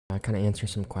kind of answer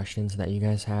some questions that you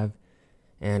guys have.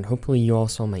 And hopefully you all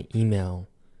saw my email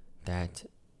that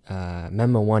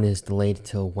Memo 1 is delayed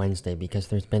till Wednesday because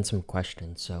there's been some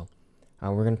questions. So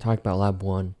we're going to talk about Lab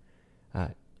 1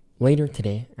 later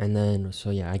today. And then,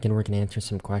 so yeah, again, we're going to answer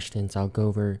some questions. I'll go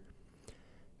over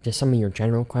just some of your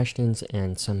general questions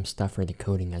and some stuff for the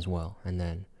coding as well. And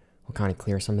then we'll kind of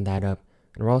clear some of that up.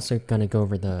 And we're also going to go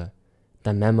over the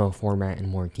memo format in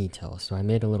more detail. So I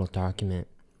made a little document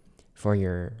for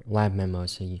your lab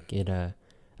memos so you get a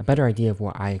better idea of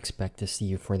what I expect to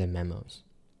see for the memos.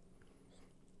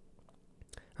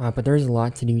 But there's a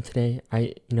lot to do today.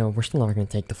 We're still not going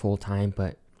to take the full time,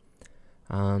 but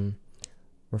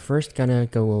we're first gonna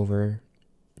go over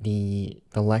the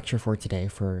lecture for today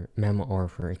for memo or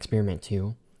for experiment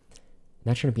 2.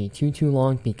 That shouldn't be too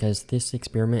long because this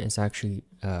experiment is actually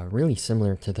really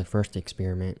similar to the first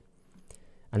experiment.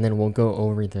 And then we'll go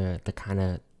over the kind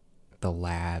of the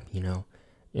lab,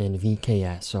 in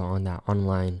VKS, so on that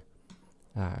online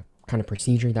kind of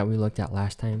procedure that we looked at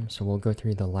last time. So we'll go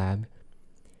through the lab.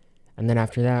 And then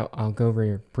after that, I'll go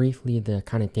over briefly the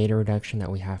kind of data reduction that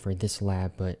we have for this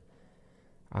lab, but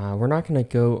we're not going to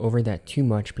go over that too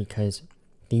much because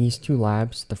these two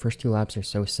labs, the first two labs, are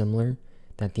so similar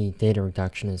that the data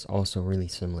reduction is also really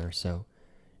similar. So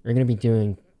you're going to be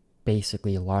doing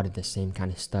basically a lot of the same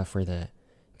kind of stuff for the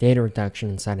data reduction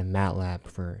inside of MATLAB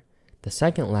for the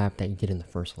second lab that you did in the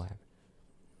first lab.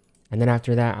 And then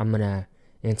after that, I'm going to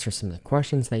answer some of the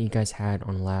questions that you guys had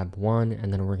on Lab 1,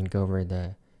 and then we're going to go over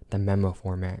the memo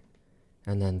format,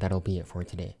 and then that'll be it for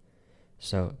today.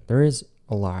 So there is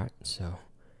a lot, so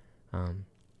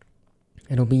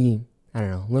it'll be, I don't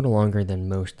know, a little longer than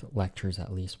most lectures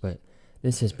at least, but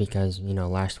this is because,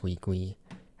 last week we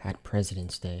had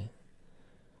President's Day.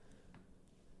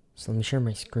 So let me share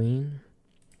my screen.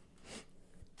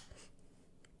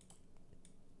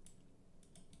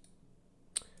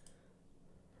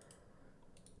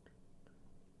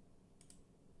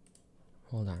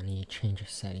 Hold on, I need to change a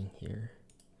setting here.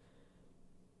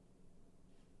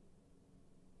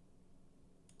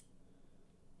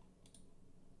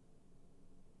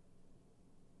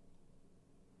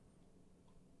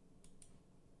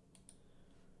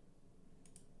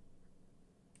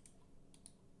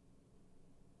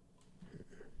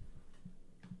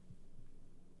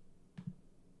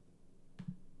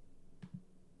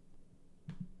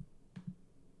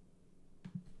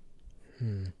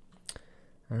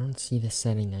 I don't see the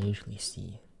setting I usually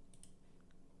see.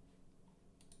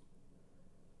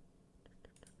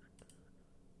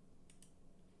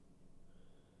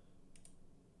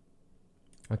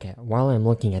 Okay, while I'm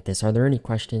looking at this, are there any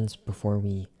questions before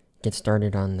we get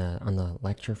started on the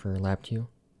lecture for Lab 2?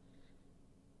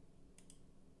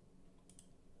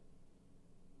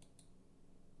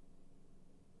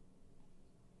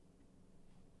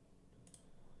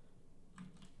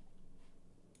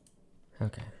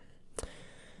 Okay.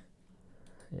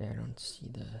 Yeah, I don't see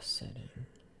the setting.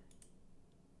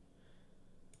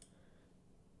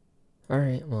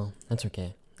 Alright, well, that's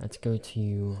okay. Let's go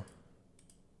to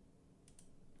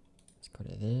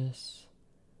this.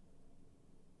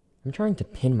 I'm trying to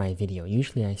pin my video.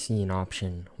 Usually I see an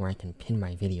option where I can pin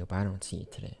my video, but I don't see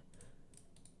it today.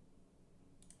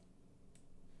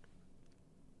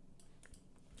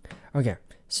 Okay,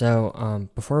 so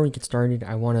before we get started,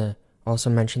 I want to also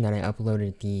mention that I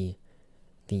uploaded the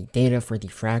data for the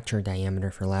fracture diameter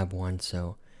for Lab 1,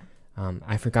 so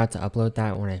I forgot to upload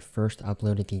that when I first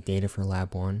uploaded the data for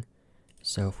Lab 1.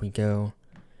 So if we go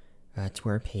to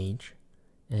our page,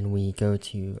 and we go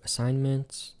to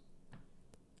assignments,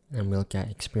 and we look at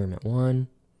experiment 1.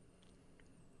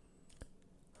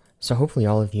 So hopefully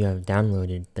all of you have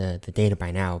downloaded the data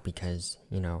by now because,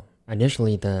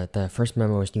 initially the first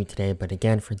memo was due today, but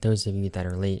again, for those of you that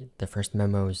are late, the first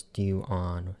memo is due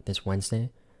on this Wednesday.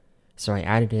 So I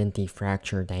added in the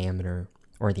fracture diameter,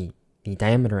 or the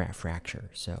diameter at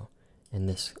fracture, so in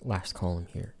this last column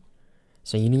here.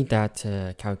 So you need that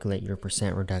to calculate your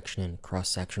percent reduction in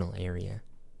cross-sectional area.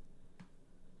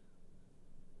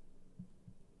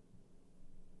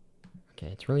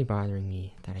 Okay, it's really bothering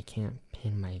me that I can't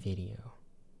pin my video.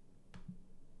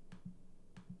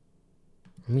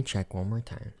 Let me check one more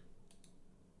time.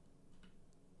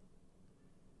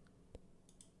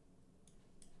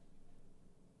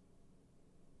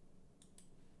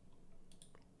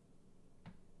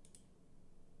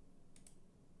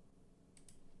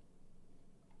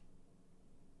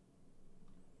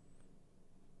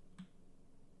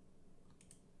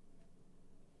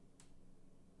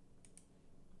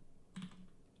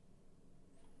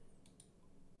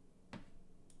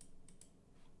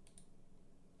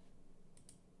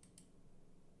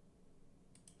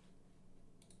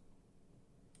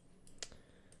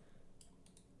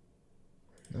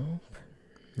 Nope,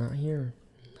 not here.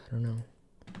 I don't know.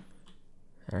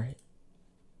 Alright.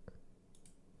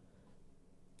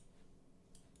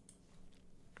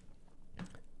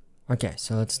 Okay,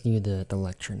 so let's do the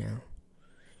lecture now.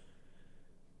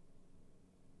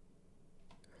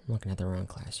 I'm looking at the wrong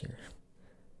class here.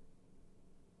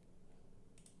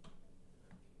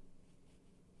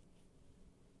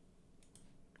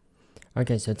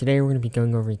 Okay, so today we're going to be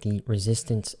going over the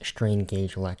resistance strain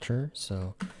gauge lecture.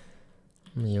 So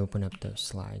let me open up those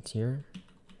slides here.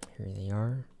 Here they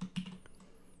are.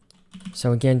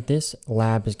 So again, this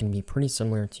lab is going to be pretty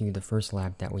similar to the first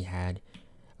lab that we had.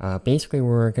 Basically,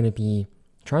 we're going to be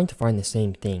trying to find the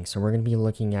same thing. So we're going to be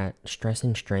looking at stress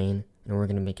and strain, and we're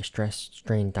going to make a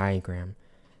stress-strain diagram.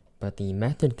 But the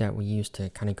method that we use to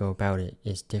kind of go about it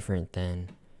is different than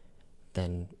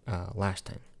last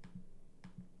time.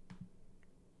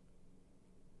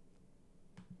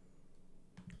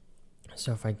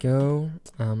 So if I go,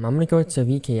 I'm going to go to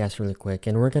VKS really quick,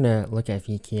 and we're going to look at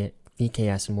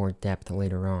VKS in more depth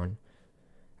later on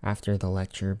after the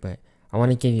lecture, but I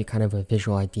want to give you kind of a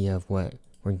visual idea of what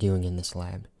we're doing in this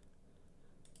lab.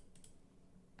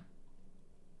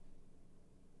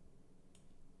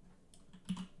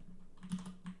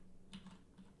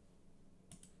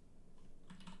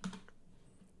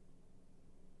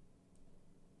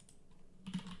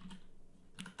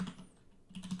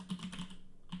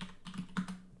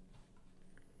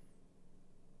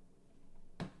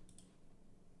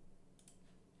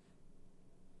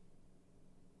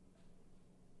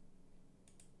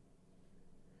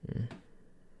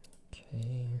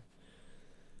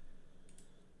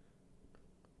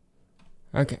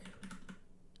 Okay.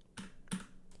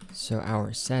 So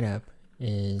our setup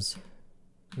is,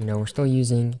 we're still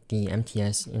using the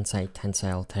MTS Insight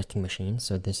Tensile testing machine.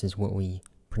 So this is what we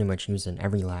pretty much use in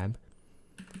every lab.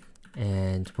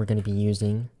 And we're going to be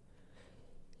using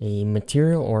a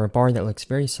material or a bar that looks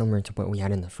very similar to what we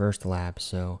had in the first lab.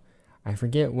 So I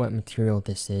forget what material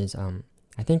this is.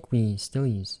 I think we still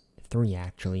use three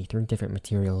different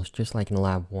materials, just like in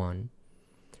lab 1.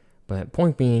 But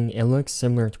point being, it looks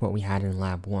similar to what we had in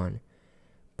lab 1.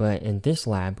 But in this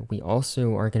lab, we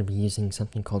also are going to be using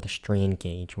something called a strain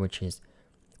gauge, which is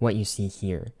what you see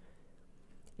here.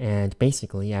 And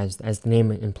basically, as the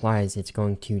name implies, it's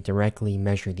going to directly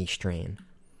measure the strain.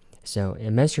 So it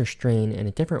measures strain in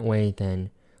a different way than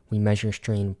we measure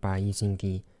strain by using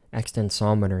the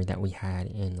extensometer that we had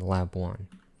in lab 1.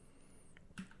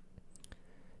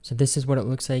 So this is what it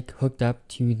looks like hooked up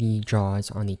to the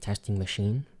jaws on the testing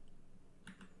machine.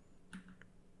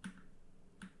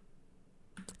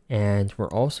 And we're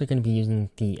also going to be using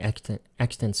the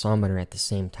extensometer at the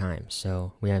same time.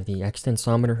 So we have the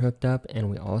extensometer hooked up, and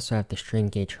we also have the strain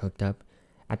gauge hooked up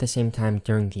at the same time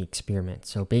during the experiment.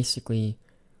 So basically,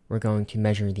 we're going to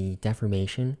measure the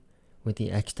deformation with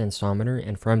the extensometer,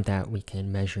 and from that we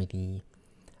can measure the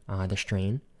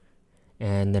strain.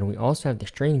 And then we also have the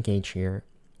strain gauge here,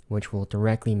 which will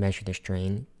directly measure the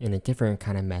strain in a different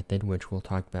kind of method, which we'll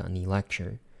talk about in the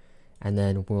lecture. And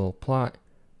then we'll plot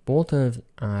both of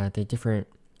the different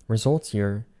results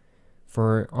here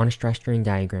on a stress strain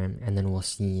diagram, and then we'll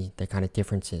see the kind of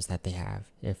differences that they have,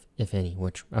 if any,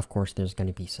 which of course there's going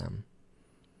to be some.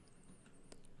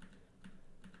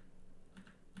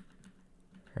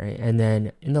 Alright, and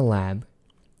then in the lab,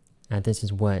 this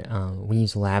is what we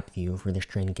use LabVIEW for the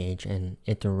strain gauge, and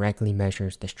it directly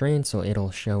measures the strain, so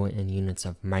it'll show it in units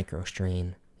of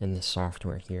microstrain in the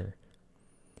software here.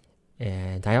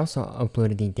 And I also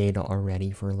uploaded the data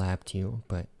already for lab 2,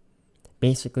 but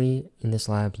basically in this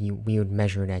lab we would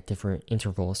measure it at different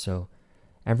intervals. So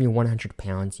every 100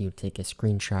 pounds you would take a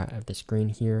screenshot of the screen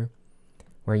here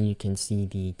where you can see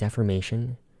the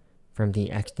deformation from the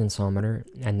extensometer,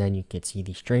 and then you could see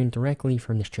the strain directly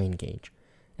from the strain gauge.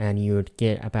 And you would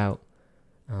get about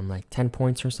like 10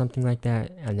 points or something like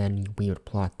that, and then we would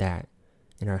plot that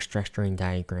in our stress strain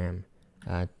diagram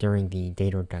during the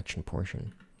data reduction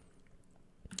portion.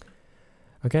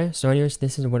 Okay, so anyways,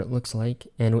 this is what it looks like,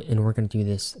 and we're going to do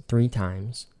this 3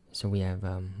 times, so we have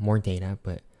more data,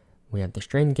 but we have the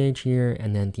strain gauge here,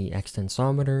 and then the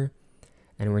extensometer,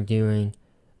 and we're doing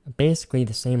basically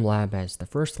the same lab as the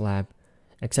first lab,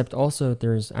 except also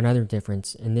there's another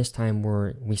difference, and this time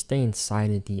we stay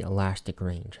inside of the elastic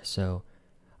range, so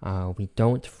we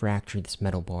don't fracture this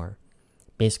metal bar,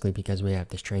 basically because we have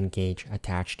the strain gauge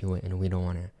attached to it, and we don't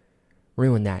want to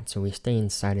ruin that, so we stay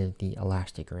inside of the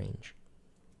elastic range.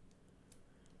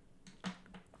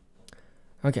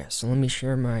 Okay, so let me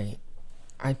share my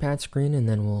iPad screen, and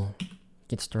then we'll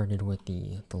get started with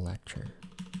the lecture.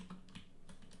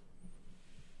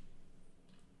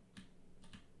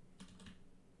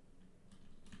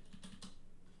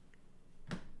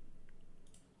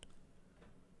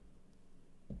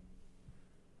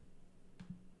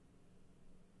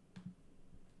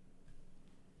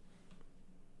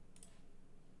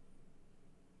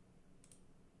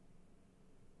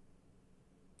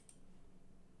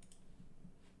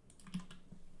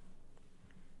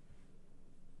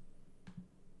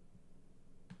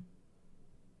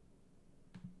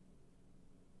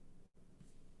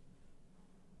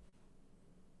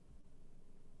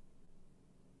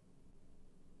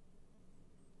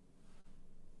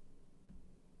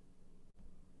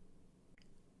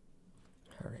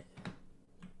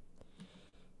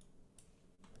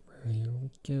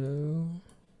 go.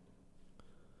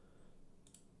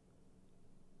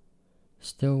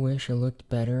 Still wish it looked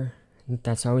better.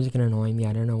 That's always gonna annoy me.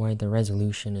 I don't know why the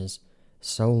resolution is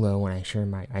so low when I share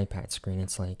my iPad screen.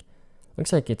 It's like,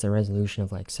 looks like it's a resolution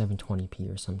of like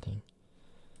 720p or something.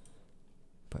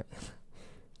 But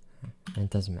it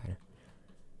doesn't matter.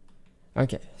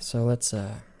 Okay, so let's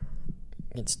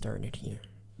get started here.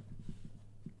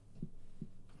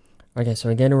 Okay, so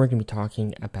again, we're going to be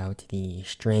talking about the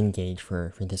strain gauge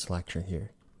for this lecture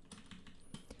here.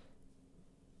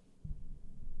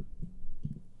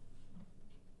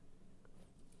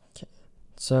 Okay,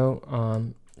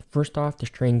 so first off, the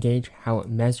strain gauge, how it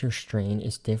measures strain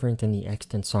is different than the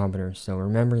extensometer. So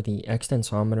remember, the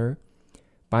extensometer,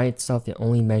 by itself, it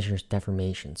only measures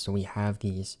deformation. So we have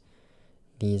this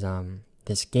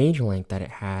gauge length that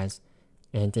it has,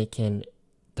 and it can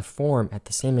deform at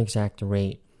the same exact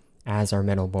rate as our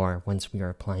metal bar once we are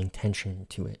applying tension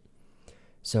to it.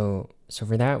 So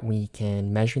for that, we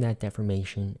can measure that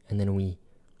deformation, and then we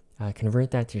convert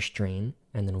that to strain,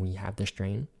 and then we have the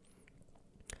strain.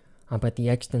 But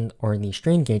the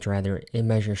strain gauge rather, it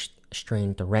measures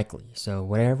strain directly. So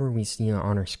whatever we see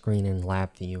on our screen in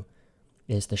lab view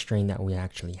is the strain that we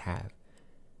actually have.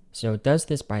 So it does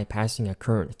this by passing a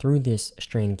current through this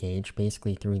strain gauge,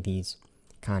 basically through these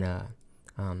kind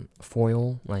of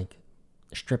foil, like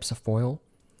strips of foil,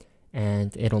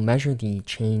 and it'll measure the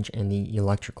change in the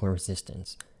electrical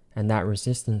resistance, and that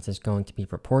resistance is going to be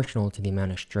proportional to the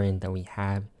amount of strain that we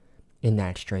have in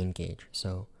that strain gauge.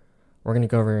 So we're going to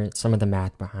go over some of the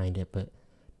math behind it, but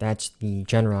that's the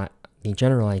general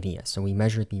idea. So we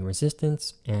measure the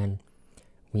resistance and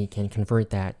we can convert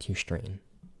that to strain.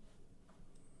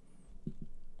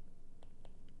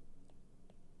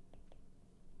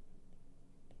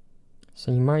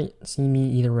 So you might see me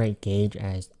either write gauge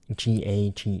as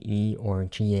G-A-G-E or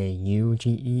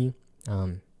G-A-U-G-E.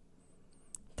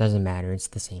 Doesn't matter, it's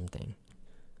the same thing.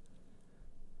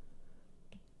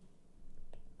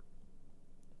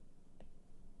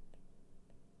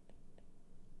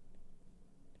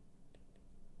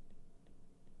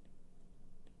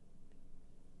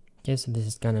 Okay, so this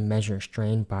is going to measure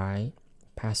strain by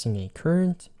passing a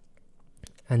current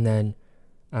and then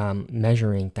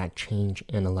measuring that change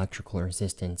in electrical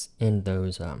resistance in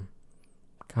those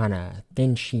kind of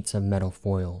thin sheets of metal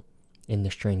foil in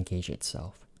the strain gauge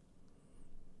itself.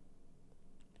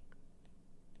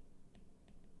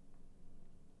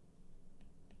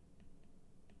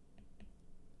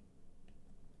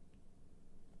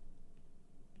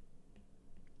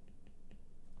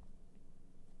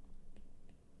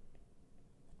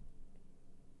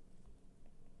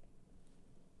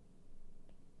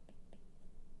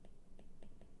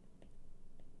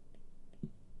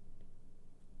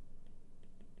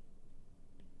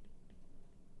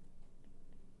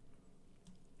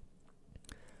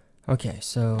 Okay,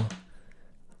 so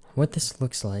what this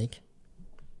looks like,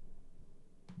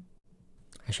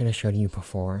 I should have showed you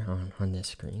before on this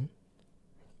screen.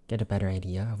 Get a better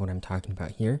idea of what I'm talking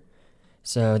about here.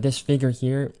 So this figure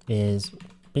here is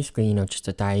basically, just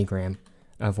a diagram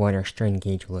of what our strain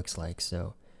gauge looks like.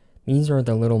 So these are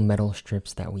the little metal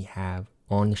strips that we have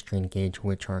on the strain gauge,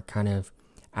 which are kind of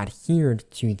adhered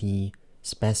to the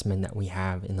specimen that we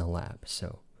have in the lab.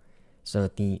 So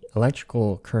the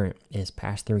electrical current is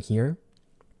passed through here,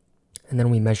 and then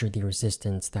we measure the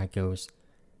resistance that goes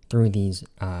through these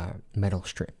metal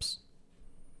strips.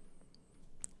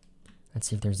 Let's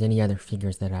see if there's any other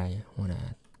figures that I want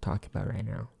to talk about right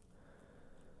now.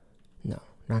 No,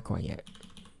 not quite yet.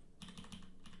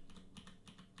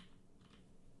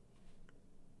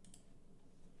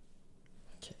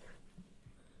 Okay.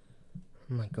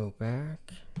 I'm going to go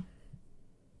back.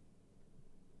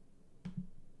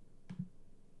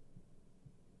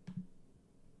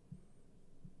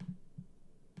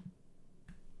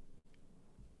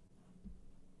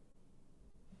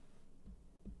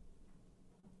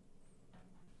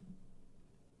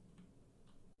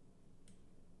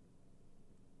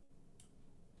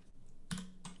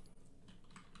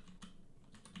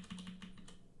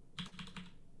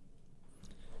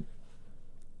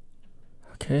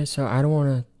 Okay, so I don't want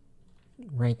to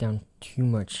write down too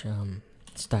much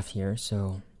stuff here.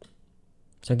 So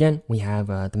again, we have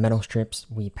the metal strips.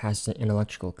 We pass an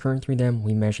electrical current through them.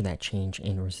 We measure that change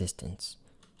in resistance.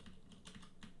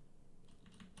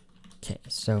 Okay,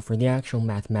 so for the actual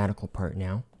mathematical part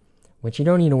now, which you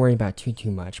don't need to worry about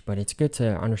too much, but it's good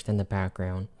to understand the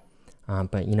background.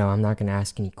 But I'm not going to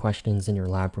ask any questions in your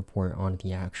lab report on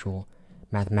the actual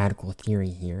mathematical theory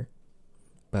here.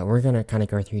 But we're going to kind of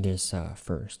go through this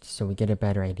first, so we get a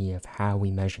better idea of how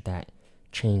we measure that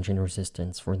change in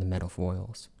resistance for the metal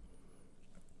foils.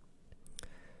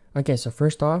 Okay, so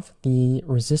first off, the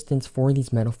resistance for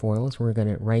these metal foils, we're going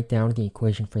to write down the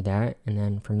equation for that, and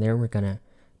then from there we're going to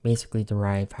basically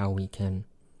derive how we can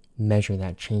measure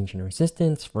that change in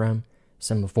resistance from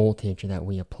some voltage that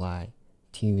we apply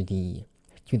to the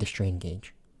strain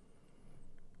gauge.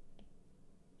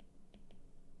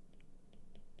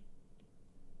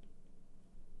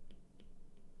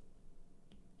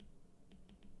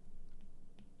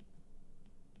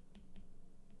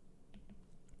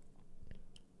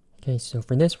 Okay, so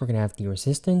for this, we're going to have the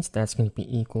resistance. That's going to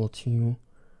be equal to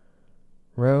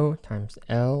rho times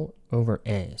L over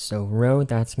A. So rho,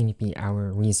 that's going to be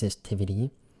our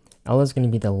resistivity. L is going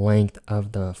to be the length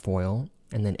of the foil,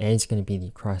 and then A is going to be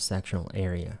the cross-sectional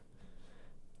area.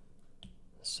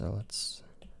 So let's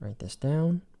write this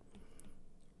down.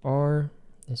 R,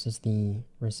 this is the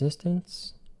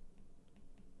resistance.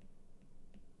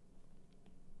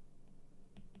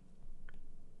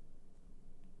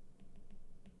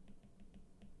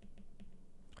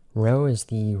 Rho is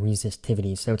the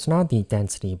resistivity, so it's not the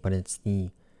density, but it's the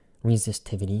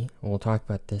resistivity. We'll talk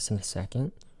about this in a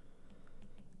second.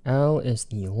 L is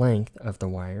the length of the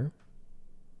wire.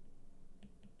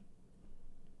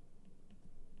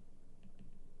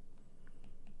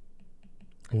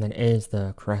 And then A is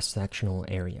the cross-sectional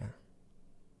area.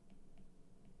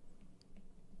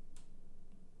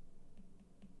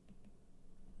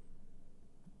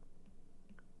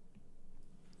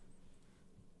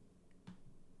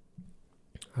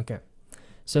 Okay,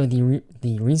 so the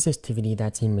resistivity,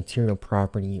 that's a material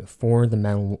property for the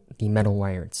metal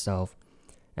wire itself,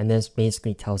 and this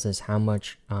basically tells us how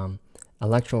much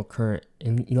electrical current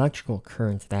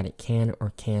that it can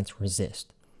or can't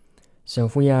resist. So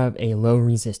if we have a low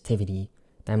resistivity,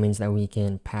 that means that we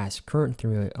can pass current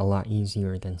through it a lot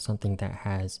easier than something that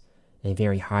has a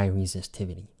very high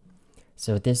resistivity.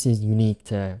 So this is unique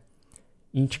to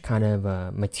each kind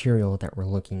of material that we're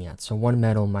looking at. So one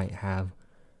metal might have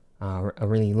a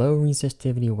really low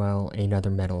resistivity, while another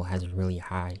metal has really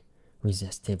high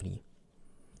resistivity.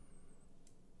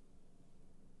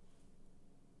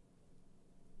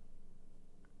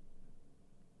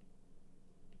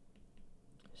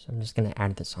 So I'm just going to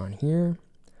add this on here.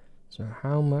 So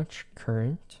how much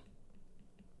current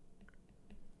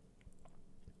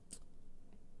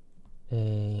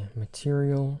a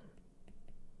material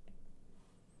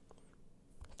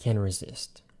can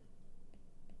resist?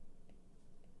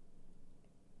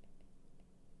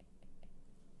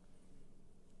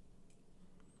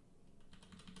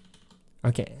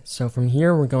 Okay, so from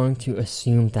here we're going to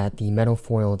assume that the metal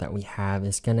foil that we have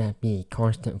is going to be a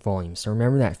constant volume. So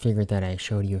remember that figure that I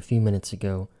showed you a few minutes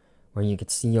ago where you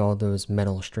could see all those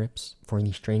metal strips for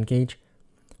the strain gauge?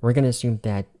 We're going to assume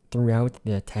that throughout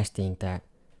the testing that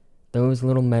those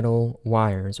little metal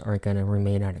wires are going to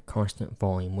remain at a constant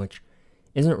volume, which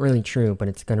isn't really true, but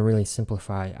it's going to really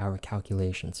simplify our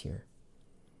calculations here.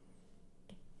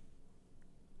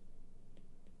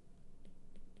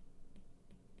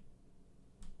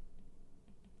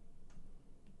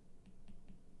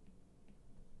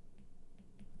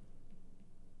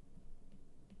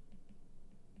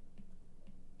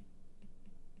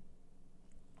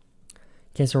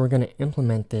 Okay, so we're going to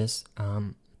implement this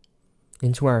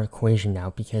into our equation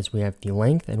now, because we have the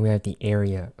length and we have the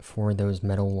area for those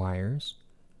metal wires.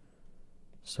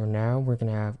 So now we're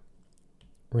going to have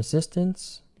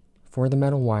resistance for the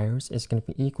metal wires is going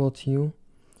to be equal to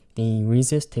the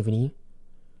resistivity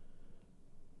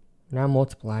now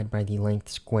multiplied by the length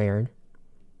squared,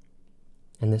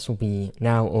 and this will be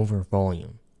now over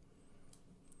volume.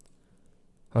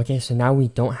 Okay, so now we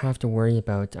don't have to worry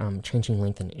about changing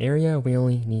length and area. We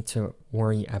only need to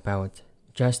worry about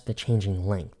just the changing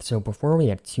length. So before we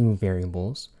had two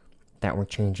variables that were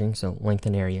changing, so length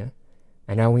and area,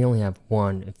 and now we only have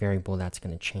one variable that's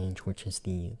going to change, which is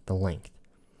the length.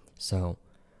 So,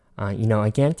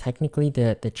 again, technically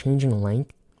the change in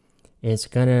length is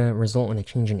going to result in a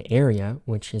change in area,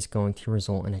 which is going to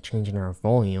result in a change in our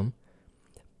volume,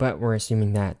 but we're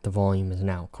assuming that the volume is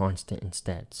now constant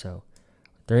instead. So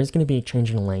there is going to be a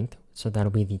change in length, so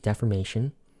that'll be the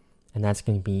deformation, and that's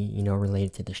going to be,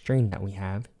 related to the strain that we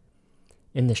have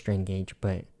in the strain gauge.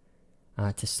 But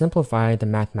to simplify the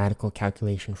mathematical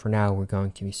calculation for now, we're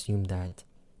going to assume that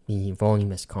the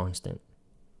volume is constant.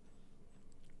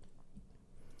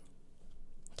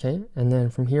 Okay, and then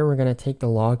from here, we're going to take the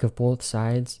log of both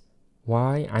sides.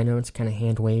 Why? I know it's kind of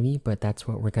hand wavy, but that's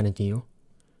what we're going to do.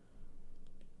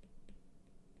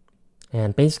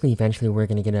 And basically, eventually, we're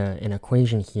going to get an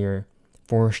equation here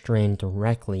for strain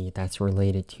directly that's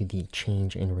related to the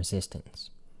change in resistance.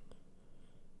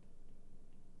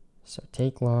 So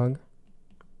take log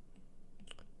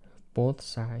both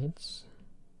sides.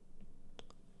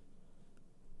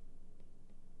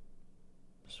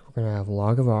 we're going to have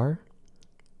log of R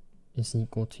is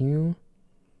equal to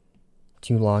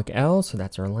 2 log L, so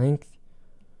that's our length,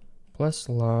 plus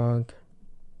log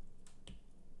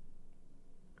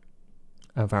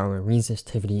of our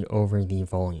resistivity over the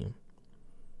volume.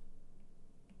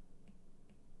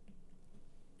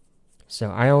 So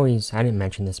I didn't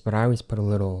mention this, but I always put a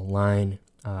little line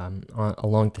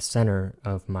along the center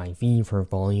of my V for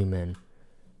volume, and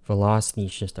velocity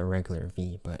is just a regular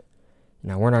V, but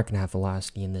now we're not going to have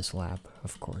velocity in this lab,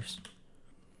 of course.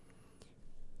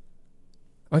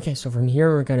 Okay, so from here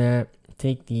we're going to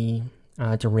take the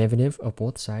derivative of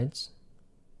both sides.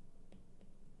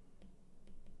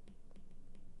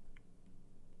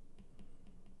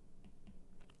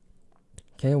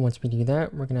 Okay, once we do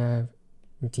that, we're going to have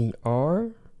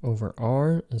dr over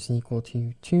r is equal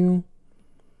to 2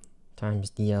 times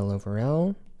dl over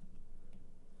L.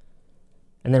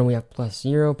 And then we have plus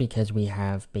 0 because we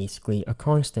have basically a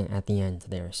constant at the end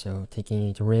there. So taking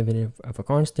a derivative of a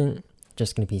constant,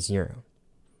 just going to be 0.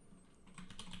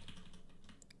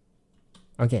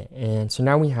 Okay, and so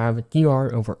now we have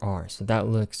dr over r. So that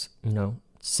looks,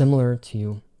 similar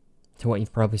to what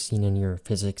you've probably seen in your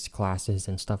physics classes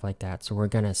and stuff like that. So we're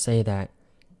going to say that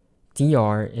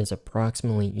dr is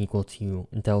approximately equal to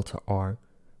delta r,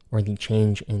 or the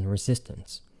change in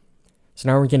resistance. So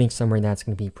now we're getting somewhere that's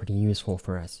going to be pretty useful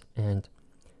for us. And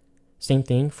same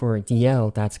thing for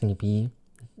dl, that's going to be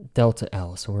delta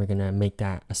L. So we're going to make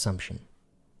that assumption.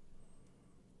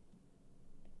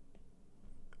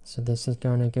 So this is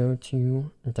going to go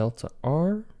to delta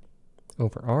R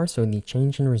over R. So the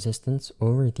change in resistance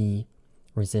over the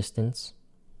resistance,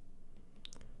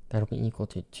 that'll be equal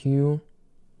to 2.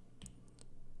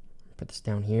 Put this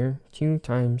down here. 2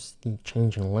 times the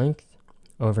change in length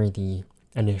over the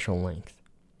initial length.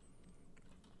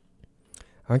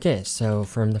 Okay, so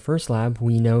from the first lab,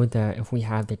 we know that if we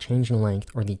have the change in length,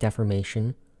 or the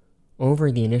deformation, over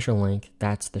the initial length,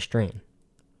 that's the strain.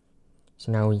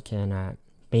 So now we can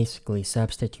basically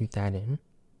substitute that in.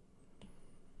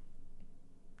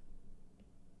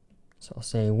 So I'll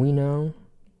say we know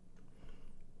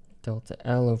delta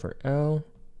L over L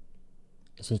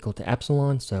is equal to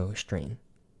epsilon, so strain.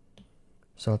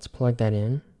 So let's plug that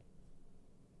in.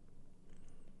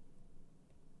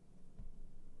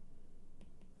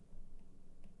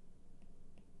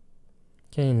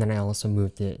 Okay, and then I also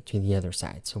moved it to the other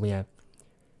side. So we have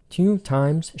 2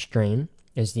 times strain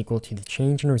is equal to the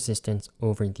change in resistance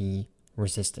over the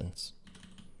resistance.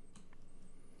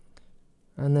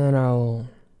 And then I'll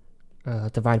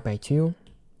divide by 2.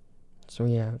 So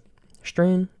we have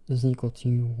strain is equal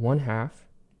to 1/2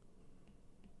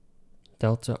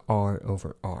 delta R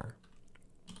over R.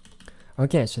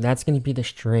 Okay, so that's going to be the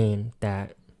strain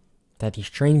that the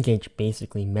strain gauge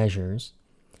basically measures.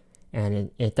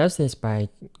 And it does this by,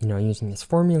 using this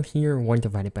formula here, 1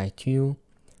 divided by 2,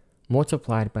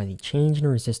 multiplied by the change in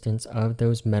resistance of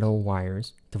those metal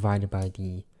wires, divided by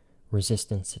the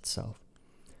resistance itself.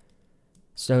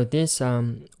 So this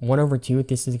 1 over 2,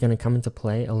 this is going to come into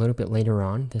play a little bit later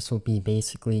on. This will be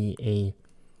basically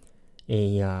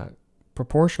a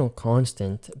proportional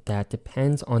constant that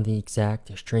depends on the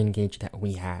exact strain gauge that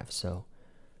we have. So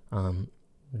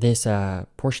this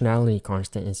proportionality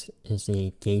constant is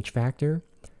a gauge factor,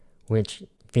 which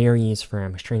varies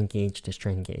from strain gauge to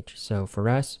strain gauge. So for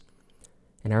us,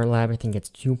 in our lab, I think it's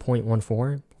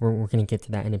 2.14. We're going to get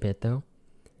to that in a bit though.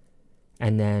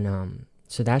 And then,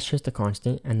 so that's just a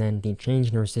constant. And then the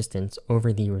change in resistance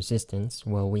over the resistance,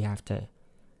 well, we have to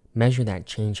measure that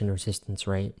change in resistance,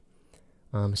 right?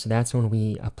 So that's when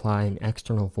we apply an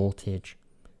external voltage,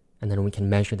 and then we can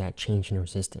measure that change in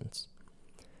resistance.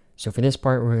 So for this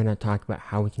part, we're going to talk about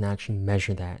how we can actually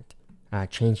measure that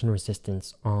change in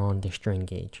resistance on the strain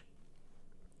gauge.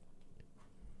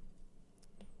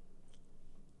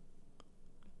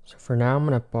 So for now, I'm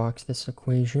going to box this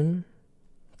equation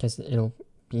because it'll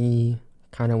be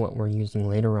kind of what we're using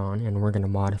later on, and we're going to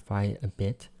modify it a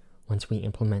bit once we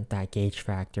implement that gauge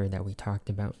factor that we talked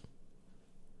about.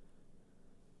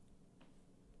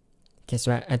 Okay,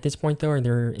 so at this point though, are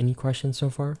there any questions so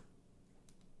far?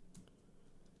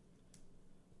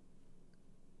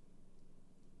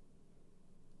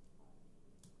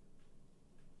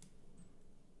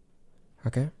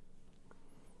 Okay.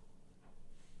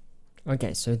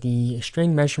 Okay, so the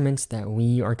strain measurements that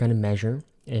we are going to measure,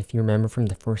 if you remember from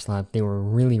the first lab, they were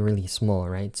really, really small,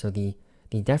 right? So the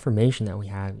deformation that we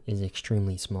have is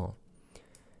extremely small.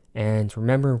 And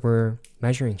remember, we're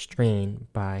measuring strain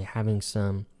by having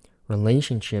some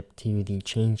relationship to the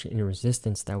change in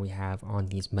resistance that we have on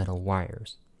these metal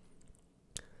wires.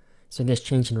 So this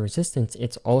change in resistance,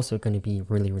 it's also going to be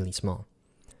really, really small.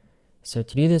 So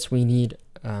to do this, we need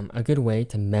a good way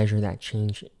to measure that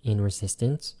change in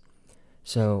resistance.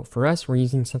 So for us, we're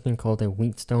using something called a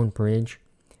Wheatstone bridge.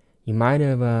 You might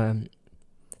have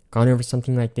gone over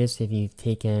something like this if you've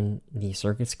taken the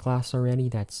circuits class already.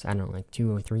 That's, I don't know, like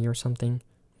 203 or something.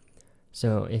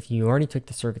 So if you already took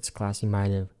the circuits class, you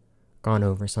might have gone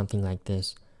over something like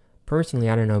this. Personally,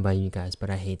 I don't know about you guys, but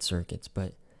I hate circuits.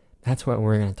 But that's what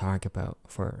we're going to talk about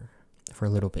for a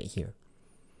little bit here.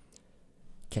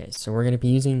 Okay, so we're going to be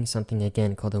using something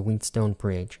again called a Wheatstone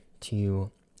bridge to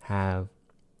have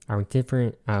our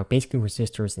different basically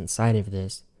resistors inside of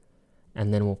this,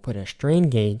 and then we'll put a strain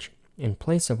gauge in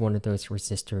place of one of those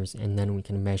resistors, and then we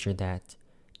can measure that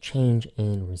change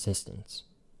in resistance.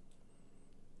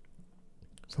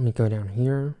 So let me go down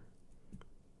here,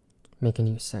 make a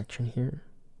new section here.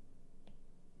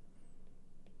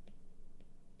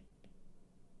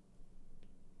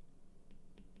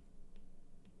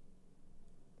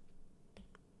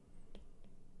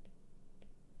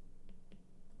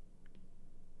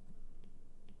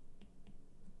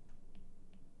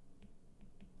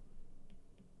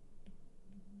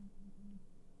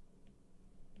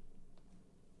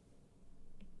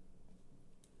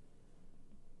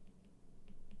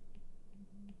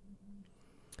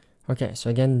 Okay, so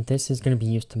again, this is going to be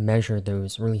used to measure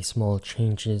those really small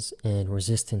changes in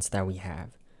resistance that we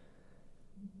have.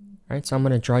 Alright, so I'm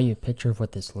going to draw you a picture of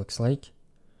what this looks like.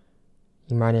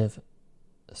 You might have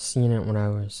seen it when I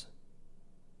was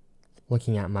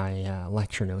looking at my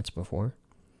lecture notes before.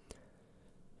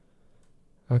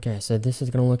 Okay, so this is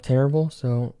going to look terrible,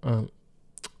 so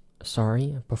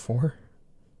sorry before.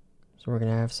 So we're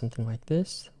going to have something like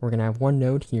this. We're going to have one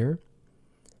node here.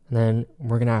 And then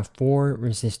we're going to have 4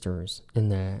 resistors in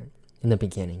the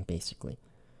beginning, basically.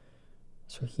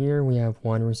 So here we have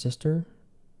 1 resistor.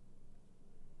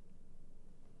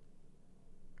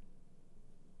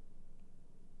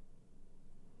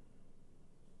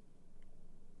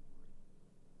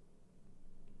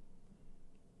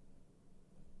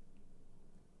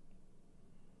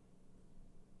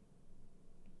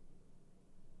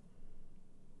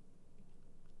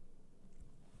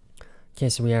 Okay,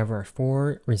 so we have our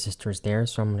 4 resistors there,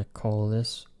 so I'm going to call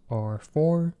this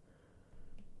R4.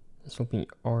 This will be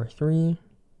R3,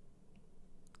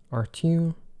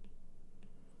 R2,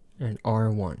 and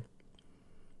R1.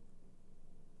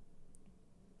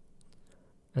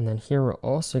 And then here we're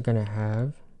also going to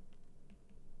have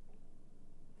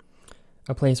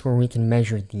a place where we can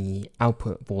measure the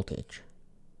output voltage.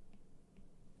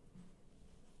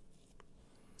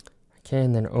 Okay,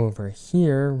 and then over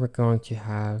here we're going to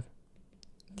have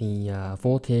the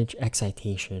voltage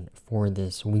excitation for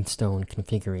this Wheatstone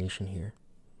configuration here.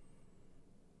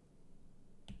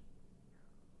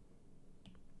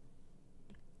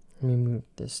 Let me move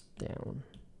this down.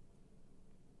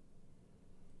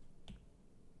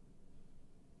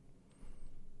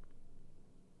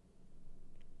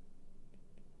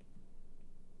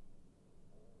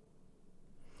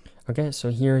 Okay, so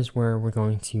here's where we're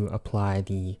going to apply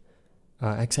the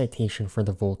excitation for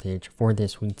the voltage for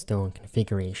this Wheatstone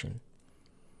configuration.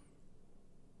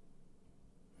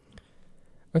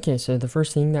 Okay, so the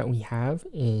first thing that we have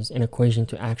is an equation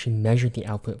to actually measure the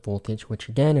output voltage, which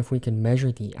again, if we can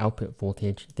measure the output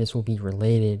voltage, this will be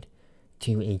related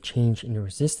to a change in the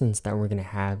resistance that we're going to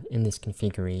have in this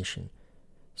configuration.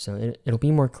 So it'll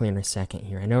be more clear in a second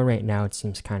here. I know right now it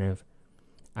seems kind of,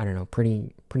 I don't know,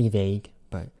 pretty vague,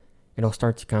 but it'll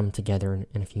start to come together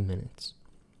in a few minutes.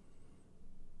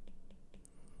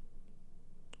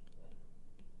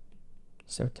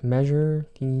 So to measure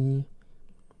the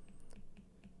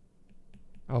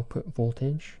output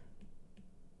voltage,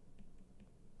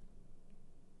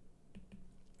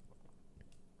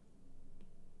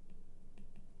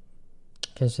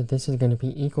 okay, so this is going to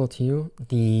be equal to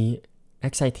the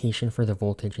excitation for the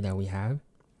voltage that we have,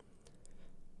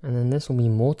 and then this will be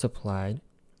multiplied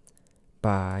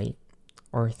by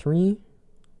R3,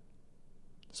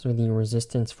 so the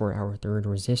resistance for our third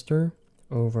resistor,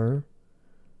 over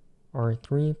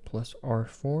R3 plus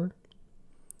R4,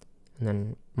 and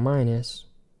then minus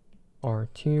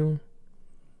R2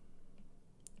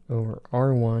 over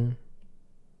R1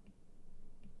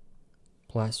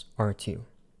 plus R2.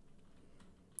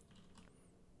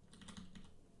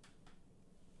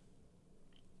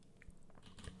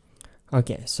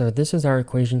 Okay, so this is our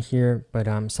equation here, but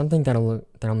something that'll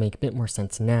make a bit more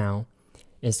sense now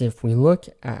is if we look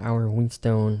at our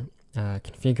Wheatstone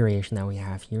configuration that we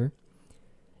have here.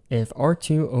 If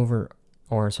R1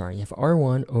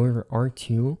 over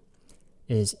R2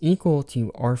 is equal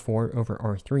to R4 over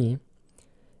R3,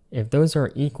 If those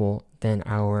are equal, then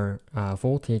our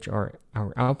voltage or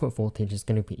our output voltage is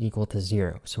going to be equal to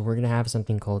 0. So we're going to have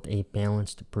something called a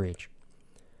balanced bridge.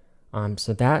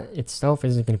 So that itself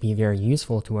isn't going to be very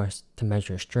useful to us to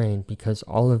measure strain because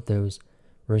all of those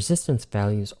resistance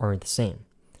values are the same.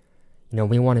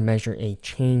 We want to measure a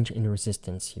change in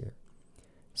resistance here.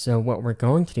 So what we're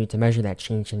going to do to measure that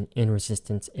change in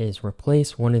resistance is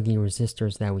replace one of the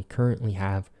resistors that we currently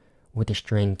have with a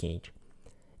strain gauge.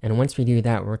 And once we do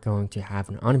that, we're going to have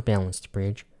an unbalanced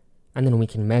bridge, and then we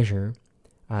can measure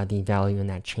the value in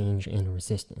that change in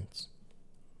resistance.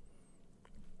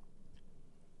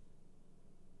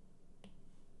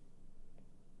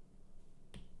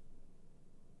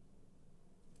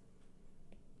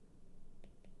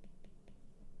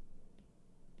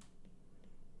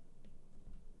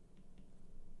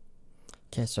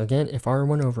 Okay, so again, if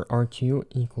R1 over R2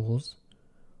 equals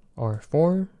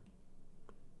R4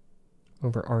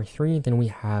 over R3, then we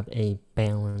have a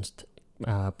balanced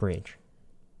bridge.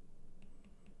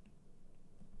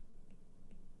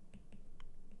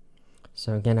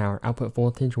 So again, our output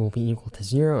voltage will be equal to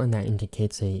 0, and that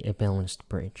indicates a balanced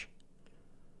bridge.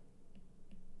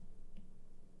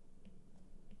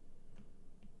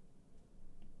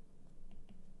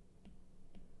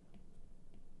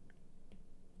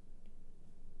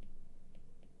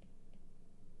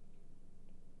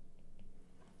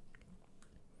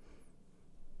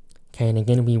 Okay, and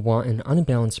again, we want an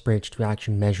unbalanced bridge to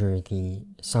actually measure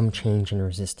some change in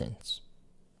resistance.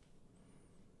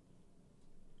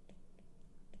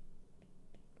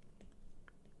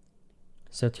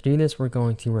 So to do this, we're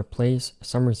going to replace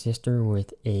some resistor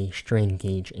with a strain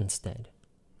gauge instead.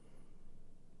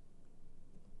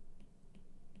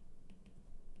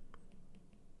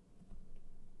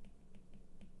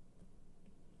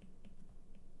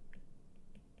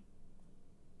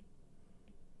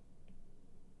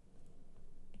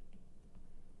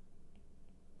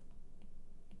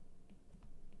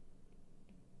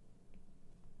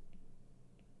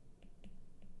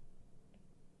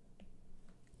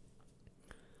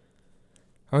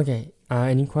 Okay,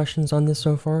 any questions on this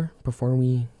so far before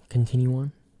we continue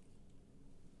on?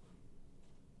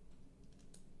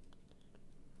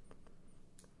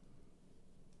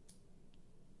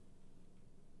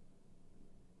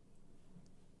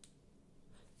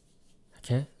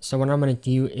 Okay, so what I'm going to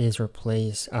do is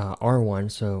replace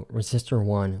R1, so resistor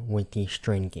 1, with the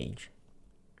strain gauge.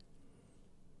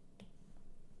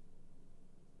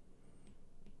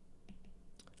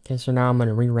 Okay, so now I'm going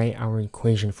to rewrite our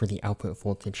equation for the output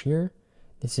voltage here.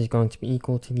 This is going to be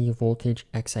equal to the voltage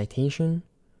excitation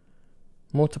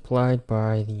multiplied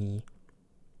by the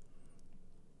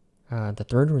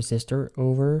third resistor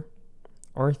over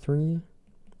R3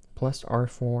 plus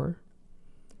R4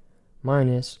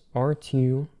 minus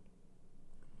R2.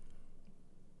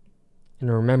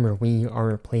 And remember, we are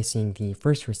replacing the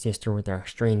first resistor with our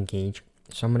strain gauge.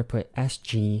 So I'm going to put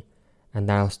SG, and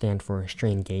that'll stand for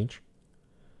strain gauge.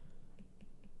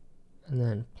 And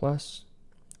then plus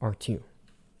R2.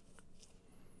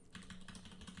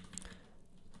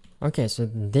 Okay, so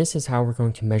this is how we're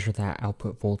going to measure that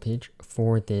output voltage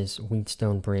for this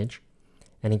Wheatstone bridge.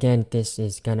 And again, this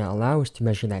is going to allow us to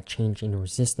measure that change in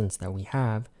resistance that we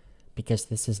have, because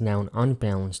this is now an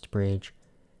unbalanced bridge.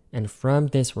 And from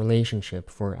this relationship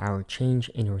for our change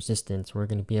in resistance, we're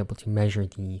going to be able to measure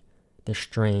the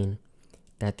strain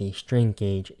that the strain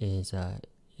gauge is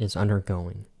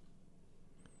undergoing.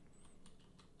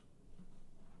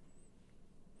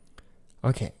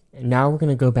 Okay, now we're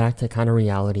going to go back to kind of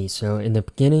reality. So in the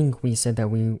beginning, we said that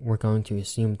we were going to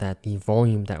assume that the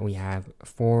volume that we have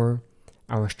for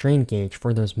our strain gauge,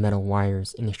 for those metal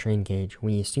wires in the strain gauge,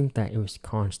 we assumed that it was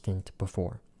constant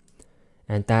before.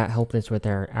 And that helped us with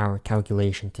our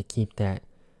calculation to keep that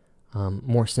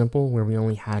more simple, where we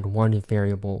only had one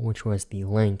variable, which was the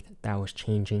length that was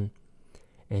changing,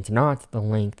 and not the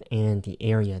length and the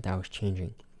area that was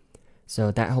changing.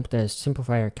 So that helped us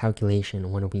simplify our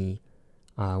calculation when we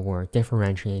were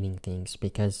differentiating things,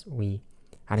 because we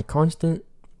had a constant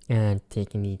and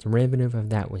taking the derivative of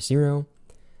that was 0,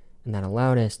 and that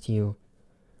allowed us to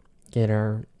get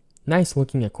our nice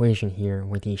looking equation here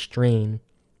where the strain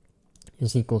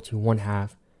is equal to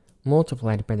 1/2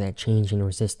 multiplied by that change in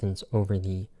resistance over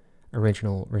the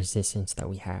original resistance that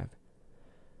we have.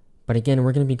 But again,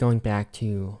 we're going to be going back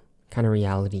to kind of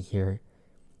reality here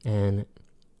and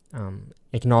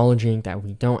acknowledging that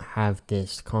we don't have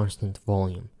this constant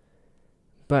volume.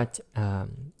 But,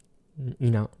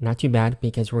 not too bad,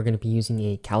 because we're going to be using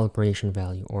a calibration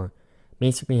value, or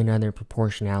basically another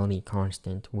proportionality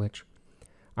constant, which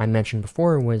I mentioned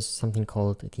before was something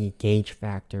called the Gage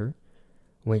factor,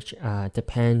 which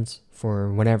depends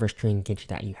for whatever strain gauge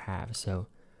that you have. So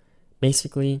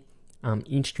basically,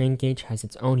 each strain gauge has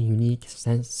its own unique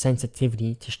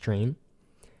sensitivity to strain,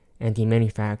 and the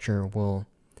manufacturer will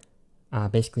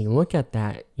basically look at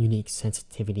that unique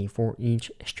sensitivity for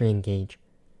each strain gauge,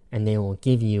 and they will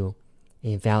give you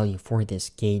a value for this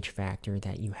gauge factor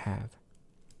that you have.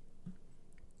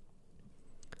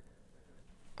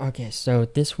 Okay, so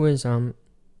this was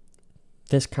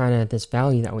this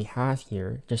value that we have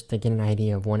here, just to get an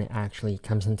idea of when it actually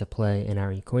comes into play in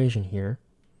our equation here.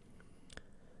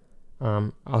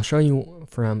 I'll show you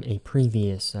from a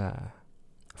previous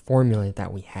formula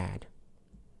that we had.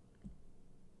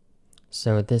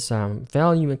 So this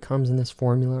value, it comes in this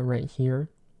formula right here.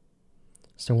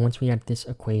 So once we add this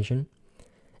equation,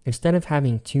 instead of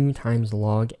having 2 times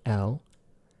log L,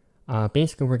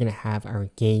 basically we're going to have our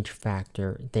gauge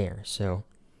factor there. So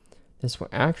this will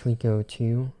actually go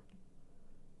to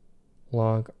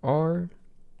log R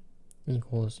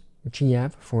equals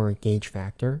GF for gauge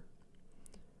factor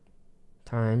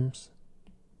times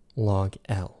log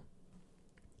L.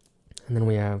 And then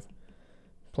we have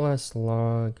plus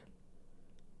log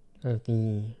of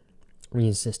the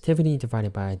resistivity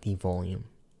divided by the volume.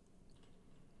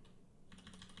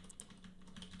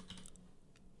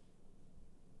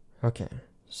 Okay,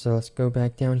 so let's go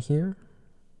back down here.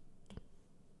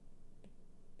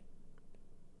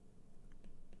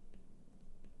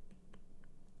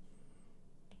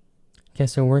 Okay,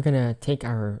 so we're going to take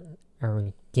our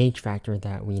gauge factor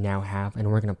that we now have, and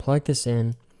we're going to plug this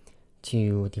in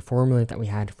to the formula that we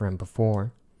had from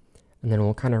before. And then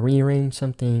we'll kind of rearrange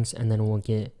some things, and then we'll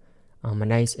get a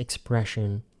nice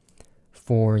expression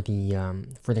for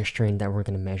the strain that we're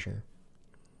going to measure.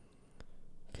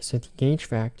 Okay, so the gauge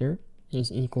factor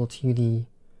is equal to the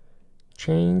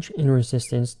change in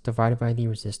resistance divided by the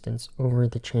resistance over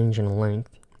the change in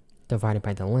length divided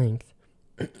by the length.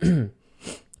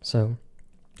 So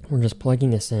we're just plugging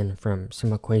this in from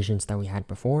some equations that we had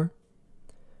before.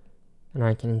 And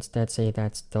I can instead say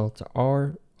that's delta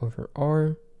R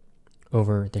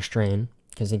over the strain,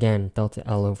 because again, delta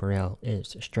L over L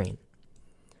is strain.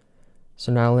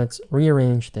 So now let's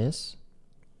rearrange this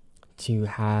to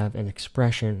have an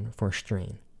expression for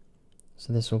strain.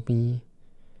 So this will be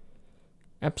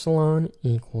epsilon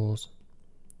equals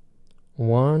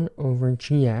 1 over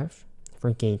GF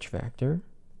for gauge factor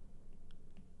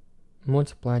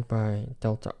multiplied by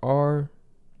delta R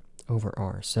over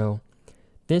R. So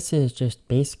this is just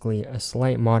basically a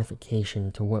slight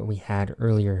modification to what we had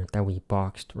earlier that we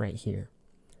boxed right here.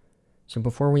 So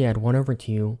before we had 1 over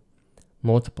 2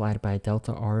 multiplied by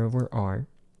delta R over R.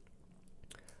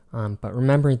 But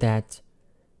remember that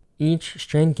each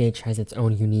strain gauge has its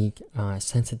own unique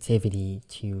sensitivity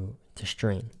to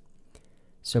strain.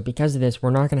 So because of this, we're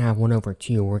not going to have 1 over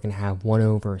 2, we're going to have 1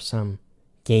 over some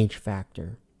gauge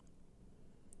factor.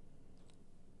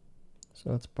 So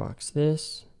let's box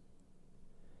this.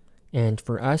 And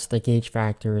for us, the gauge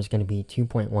factor is going to be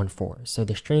 2.14. So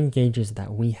the strain gauges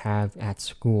that we have at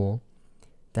school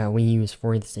that we use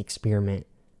for this experiment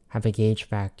have a gauge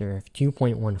factor of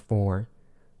 2.14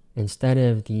 instead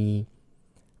of the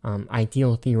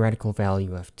ideal theoretical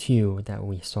value of 2 that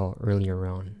we saw earlier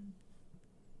on.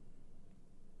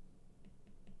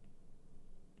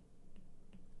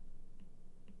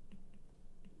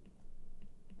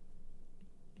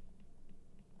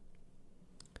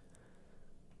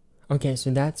 Okay,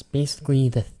 so that's basically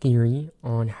the theory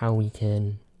on how we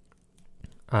can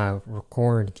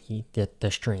record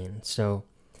the strain. So,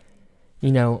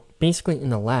 you know, basically in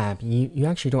the lab, you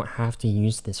actually don't have to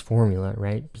use this formula,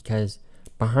 right? Because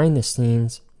behind the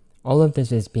scenes, all of this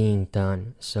is being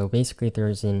done. So basically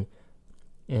there's a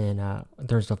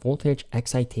voltage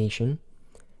excitation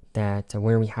that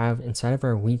where we have inside of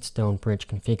our Wheatstone bridge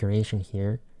configuration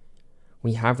here,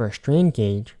 we have our strain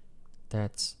gauge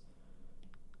that's,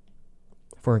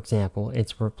 for example,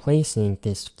 it's replacing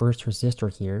this first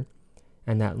resistor here,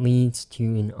 and that leads to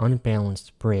an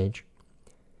unbalanced bridge.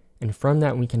 And from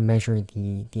that, we can measure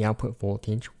the output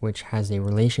voltage, which has a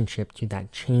relationship to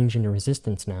that change in the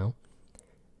resistance now.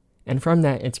 And from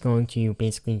that, it's going to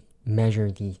basically measure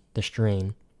the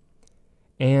strain.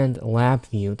 And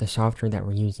LabVIEW, the software that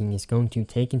we're using, is going to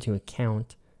take into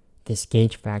account this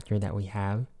gauge factor that we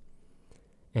have,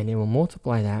 and it will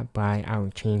multiply that by our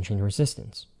change in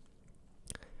resistance.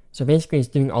 So basically, it's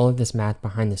doing all of this math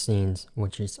behind the scenes,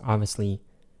 which is obviously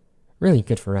really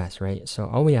good for us, right? So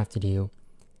all we have to do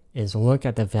is look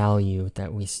at the value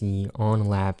that we see on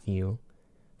LabVIEW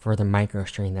for the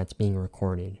microstrain that's being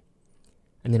recorded.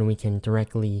 And then we can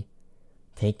directly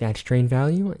take that strain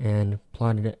value and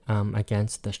plot it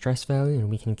against the stress value, and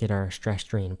we can get our stress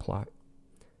strain plot.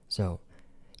 So,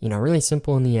 really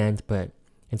simple in the end, but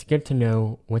it's good to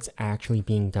know what's actually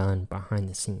being done behind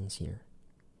the scenes here.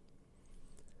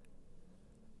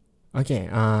 Okay,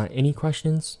 any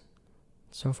questions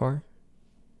so far?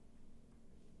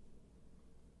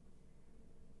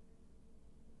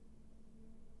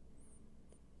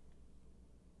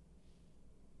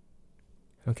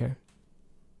 Okay.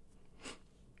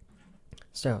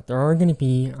 So there are going to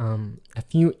be a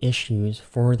few issues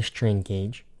for the strain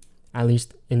gauge, at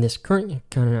least in this current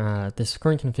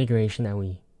configuration that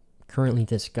we currently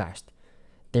discussed.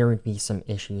 There would be some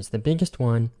issues. The biggest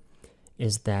one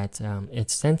is that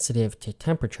it's sensitive to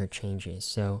temperature changes.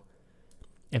 So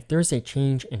if there's a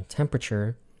change in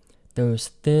temperature, those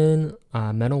thin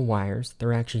metal wires,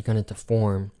 they're actually going to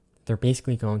deform. They're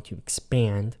basically going to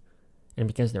expand, and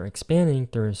because they're expanding,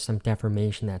 there's some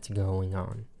deformation that's going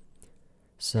on.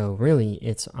 So really,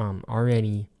 it's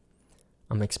already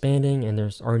expanding, and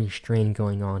there's already strain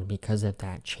going on because of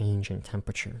that change in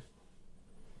temperature.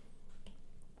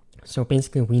 So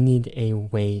basically, we need a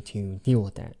way to deal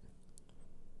with that.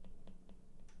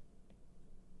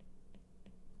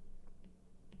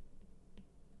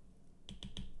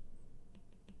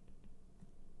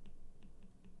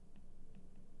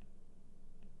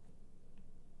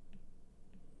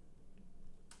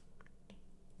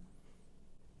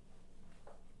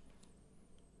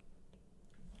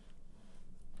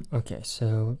 Okay,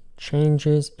 so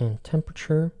changes in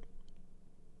temperature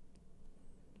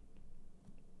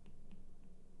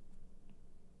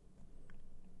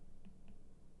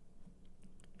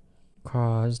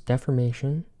cause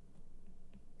deformation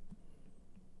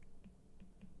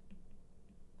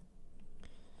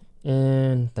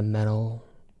in the metal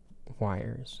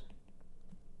wires.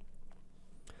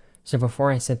 So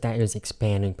before I said that it was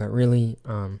expanding, but really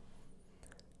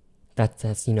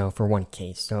that's for one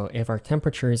case. So if our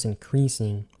temperature is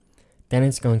increasing, then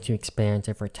it's going to expand.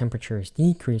 If our temperature is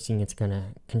decreasing, it's going to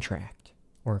contract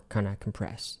or kind of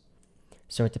compress.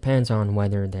 So it depends on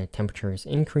whether the temperature is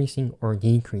increasing or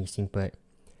decreasing, but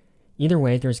either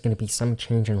way, there's going to be some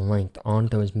change in length on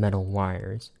those metal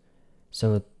wires.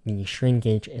 So the strain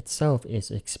gauge itself is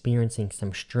experiencing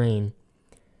some strain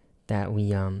that we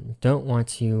don't want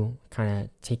to kind of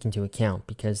take into account,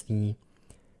 because the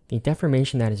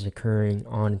deformation that is occurring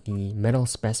on the metal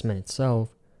specimen itself,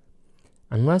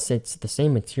 unless it's the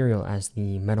same material as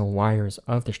the metal wires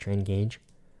of the strain gauge,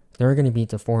 they're going to be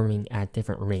deforming at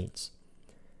different rates.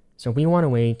 So we want a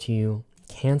way to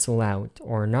cancel out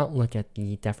or not look at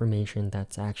the deformation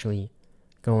that's actually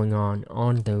going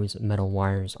on those metal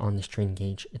wires on the strain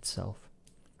gauge itself,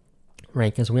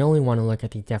 right? Because we only want to look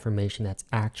at the deformation that's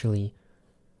actually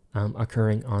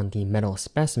occurring on the metal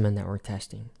specimen that we're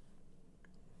testing.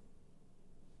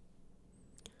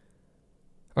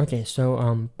 Okay,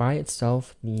 so by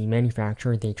itself, the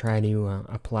manufacturer, they try to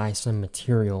apply some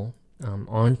material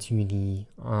onto the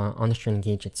on the strain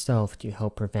gauge itself to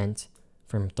help prevent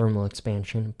from thermal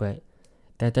expansion, but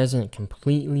that doesn't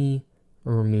completely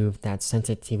remove that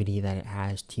sensitivity that it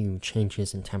has to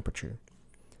changes in temperature.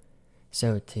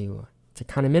 So to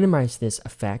kind of minimize this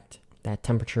effect that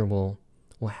temperature will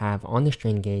have on the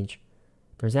strain gauge,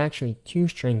 there's actually 2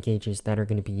 strain gauges that are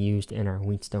going to be used in our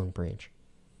Wheatstone bridge.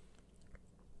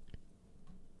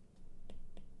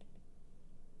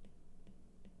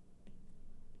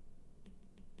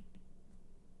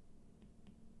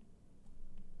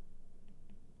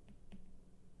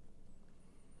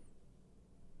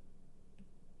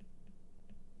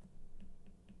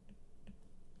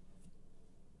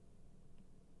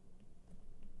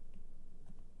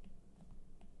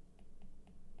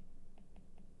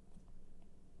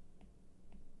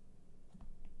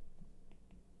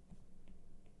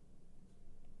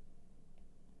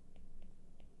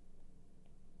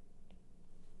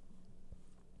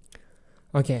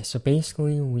 Okay, so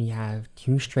basically we have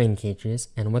 2 strain gauges,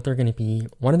 and what they're going to be,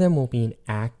 one of them will be an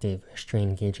active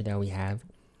strain gauge that we have.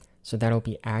 So that'll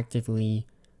be actively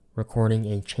recording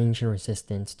a change in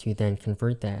resistance to then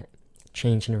convert that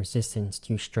change in resistance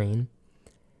to strain.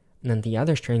 And then the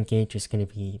other strain gauge is going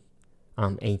to be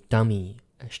a dummy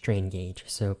strain gauge.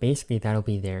 So basically that'll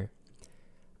be there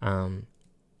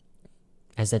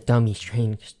as a dummy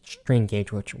strain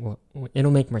gauge, which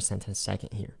it'll make more sense in a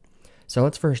second here. So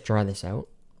let's first draw this out.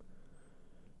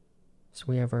 So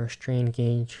we have our strain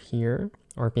gauge here,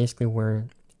 or basically where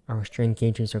our strain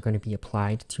gauges are going to be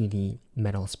applied to the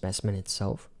metal specimen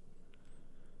itself.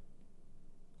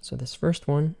 So this first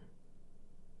one,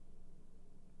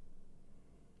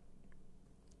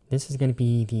 this is going to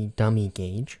be the dummy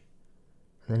gauge.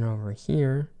 And then over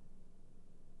here,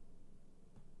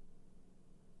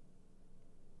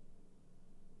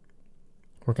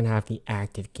 we're going to have the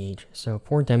active gauge. So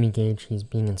poor dummy gauge, he's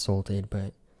being insulted,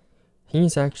 but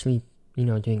he's actually,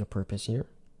 doing a purpose here.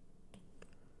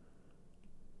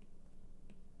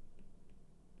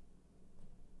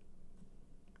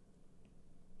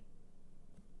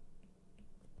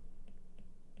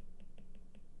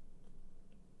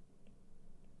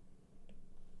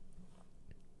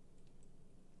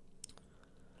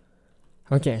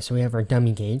 Okay, so we have our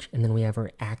dummy gauge, and then we have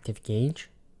our active gauge.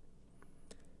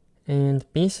 And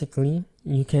basically,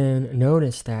 you can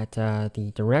notice that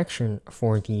the direction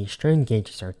for the strain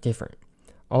gauges are different.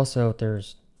 Also,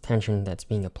 there's tension that's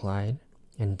being applied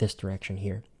in this direction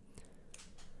here.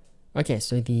 Okay,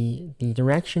 so the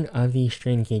direction of the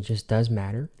strain gauges does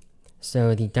matter.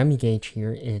 So the dummy gauge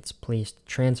here, it's placed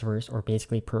transverse, or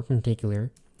basically perpendicular,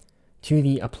 to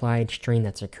the applied strain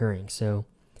that's occurring. So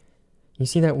you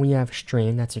see that we have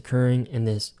strain that's occurring in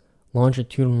this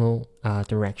longitudinal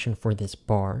direction for this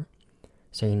bar.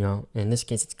 So, in this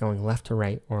case, it's going left to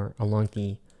right, or along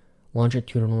the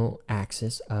longitudinal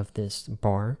axis of this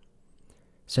bar.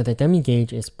 So the dummy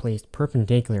gauge is placed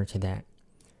perpendicular to that.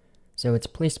 So it's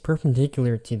placed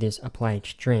perpendicular to this applied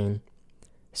strain,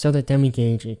 so the dummy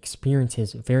gauge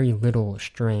experiences very little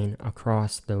strain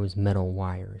across those metal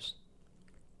wires.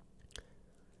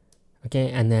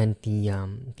 Okay, and then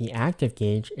the active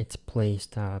gauge, it's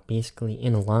placed basically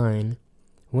in a line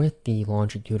with the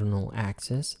longitudinal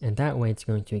axis, and that way it's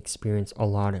going to experience a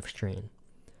lot of strain.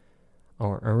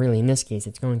 Or really, in this case,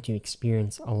 it's going to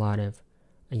experience a lot of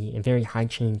a very high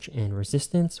change in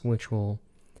resistance, which will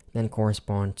then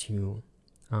correspond to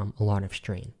a lot of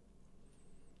strain.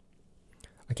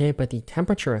 Okay, but the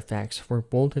temperature effects for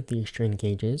both of these strain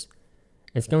gauges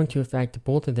is going to affect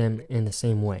both of them in the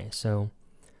same way. So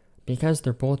because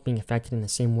they're both being affected in the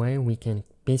same way, we can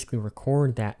basically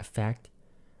record that effect,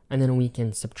 and then we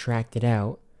can subtract it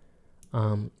out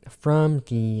from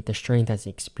the strain that's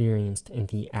experienced in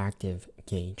the active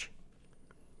gauge.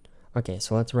 Okay,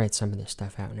 so let's write some of this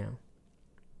stuff out now.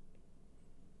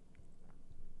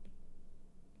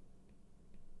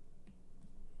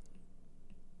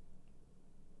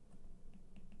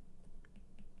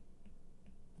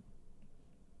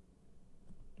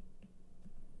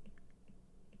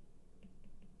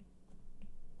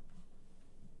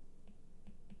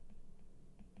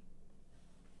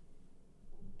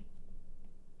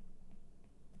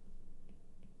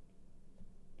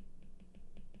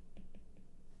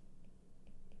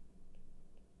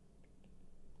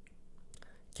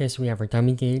 Okay, so we have our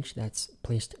dummy gauge that's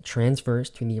placed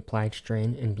transverse to the applied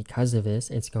strain, and because of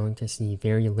this, it's going to see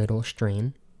very little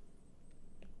strain.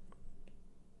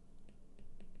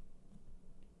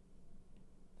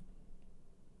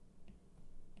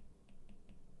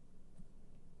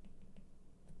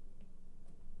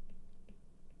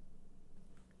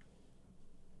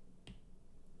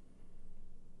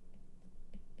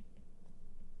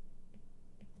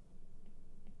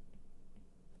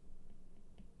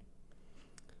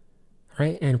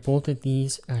 Right, and both of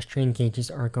these strain gauges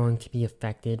are going to be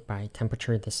affected by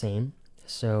temperature the same.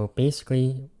 So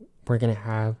basically, we're going to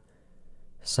have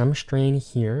some strain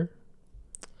here.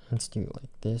 Let's do it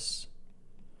like this.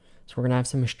 So we're going to have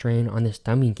some strain on this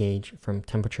dummy gauge from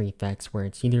temperature effects, where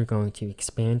it's either going to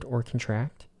expand or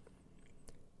contract.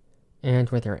 And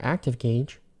with our active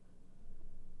gauge,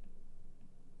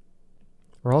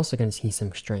 we're also going to see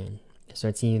some strain. So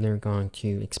it's either going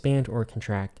to expand or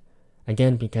contract,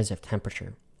 again because of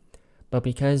temperature. But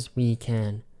because we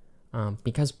can,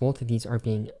 because both of these are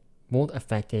being both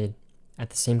affected at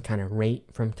the same kind of rate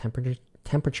from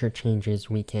temperature changes,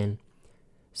 we can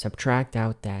subtract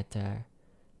out that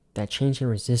change in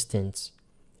resistance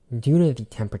due to the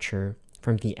temperature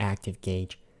from the active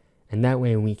gauge, and that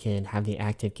way we can have the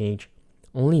active gauge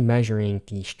only measuring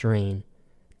the strain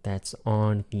that's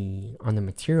on the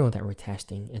material that we're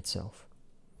testing itself.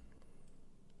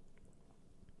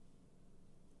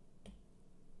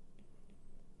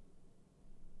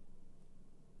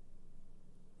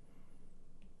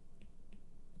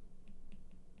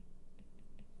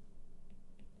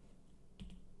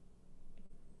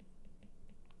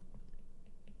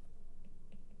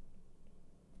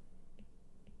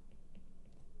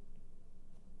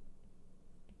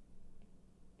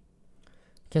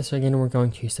 Okay, so again, we're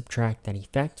going to subtract that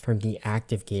effect from the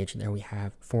active gauge that we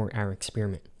have for our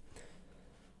experiment.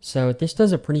 So this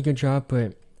does a pretty good job,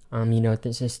 but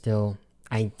this is still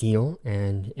ideal,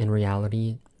 and in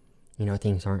reality,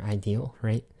 things aren't ideal,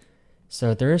 right?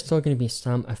 So there is still going to be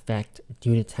some effect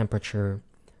due to temperature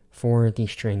for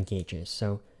these strain gauges.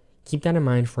 So keep that in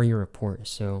mind for your report.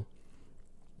 So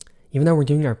even though we're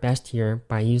doing our best here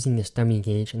by using this dummy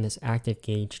gauge and this active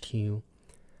gauge to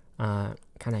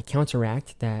kind of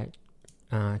counteract that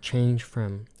change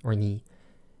from, or the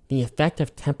effect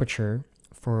of temperature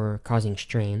for causing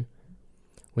strain,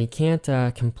 we can't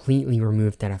completely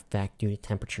remove that effect due to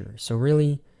temperature. So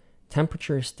really,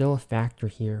 temperature is still a factor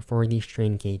here for these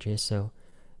strain gauges, so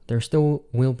there still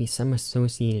will be some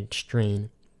associated strain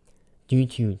due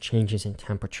to changes in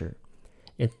temperature.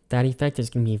 That effect is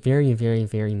going to be very, very,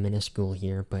 very minuscule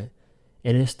here, but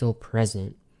it is still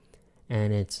present,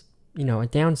 and it's, a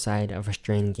downside of a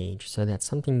strain gauge, so that's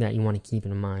something that you want to keep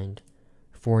in mind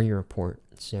for your report.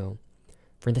 So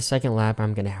for the second lab,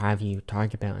 I'm going to have you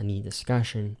talk about in the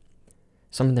discussion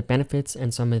some of the benefits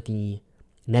and some of the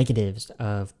negatives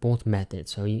of both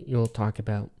methods. So you'll talk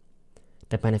about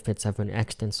the benefits of an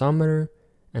extensometer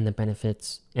and the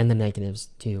benefits and the negatives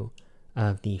too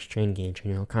of the strain gauge,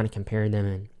 and you'll kind of compare them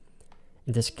and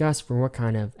discuss for what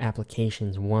kind of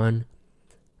applications one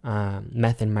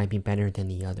method might be better than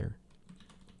the other.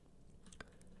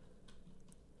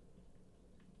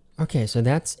 Okay, so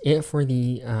that's it for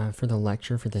the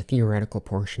lecture, for the theoretical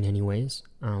portion anyways.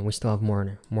 We still have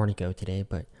more to go today,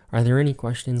 but are there any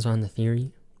questions on the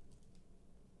theory?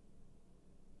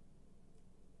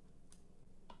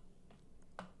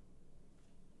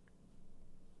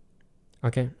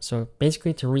 Okay, so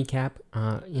basically to recap,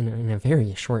 in a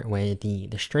very short way, the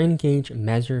strain gauge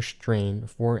measures strain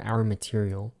for our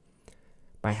material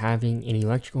by having an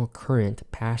electrical current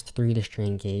passed through the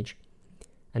strain gauge,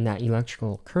 and that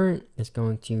electrical current is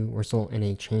going to result in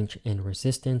a change in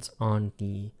resistance on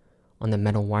the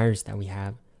metal wires that we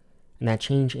have, and that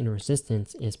change in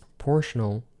resistance is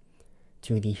proportional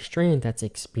to the strain that's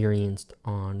experienced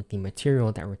on the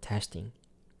material that we're testing.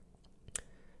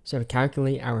 So to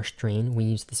calculate our strain, we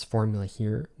use this formula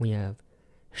here. We have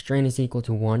strain is equal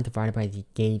to 1 divided by the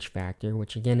gauge factor,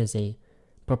 which again is a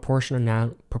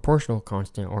proportional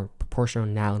constant or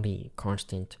proportionality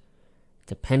constant,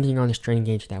 depending on the strain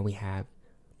gauge that we have.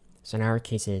 So in our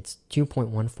case, it's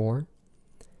 2.14,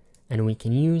 and we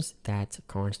can use that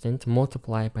constant to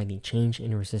multiply by the change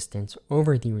in resistance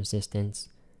over the resistance,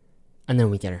 and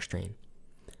then we get our strain.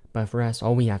 But for us,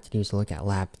 all we have to do is look at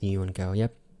LabVIEW and go,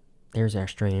 yep, there's our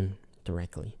strain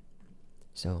directly.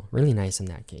 So really nice in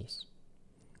that case.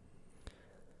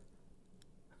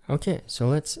 Okay, so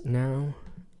let's now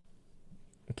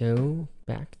go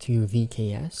back to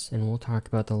VKS and we'll talk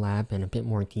about the lab in a bit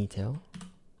more detail.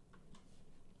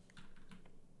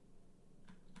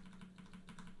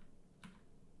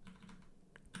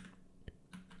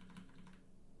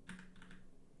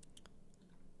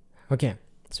 Okay,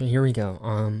 so here we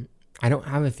go. I don't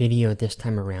have a video this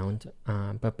time around,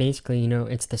 but basically,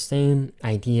 it's the same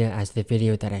idea as the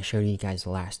video that I showed you guys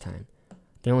last time.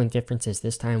 The only difference is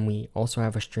this time we also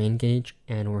have a strain gauge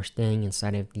and we're staying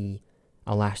inside of the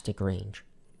elastic range.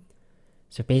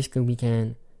 So basically we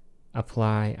can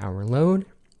apply our load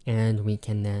and we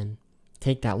can then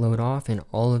take that load off, and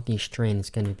all of the strain is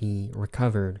going to be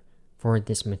recovered for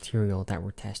this material that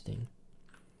we're testing.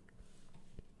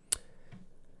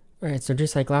 Alright, so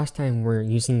just like last time, we're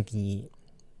using the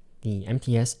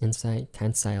MTS Insight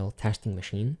tensile testing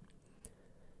machine.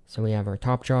 So we have our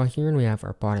top jaw here and we have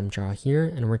our bottom jaw here,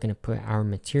 and we're going to put our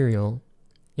material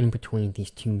in between these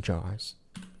two jaws.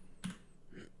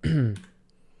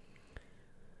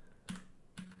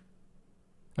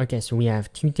 Okay, so we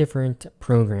have two different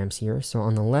programs here. So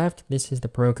on the left, this is the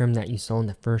program that you saw in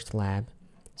the first lab.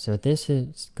 So this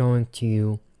is going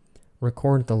to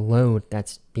record the load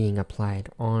that's being applied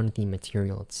on the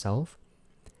material itself.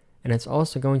 And it's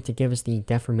also going to give us the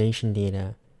deformation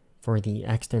data for the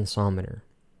extensometer.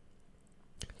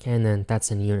 Okay, and then that's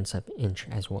in units of inch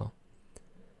as well.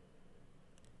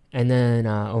 And then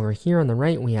over here on the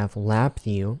right, we have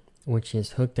LabVIEW, which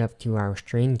is hooked up to our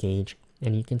strain gauge.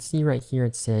 And you can see right here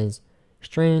it says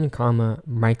strain,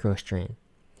 microstrain.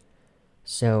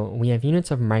 So we have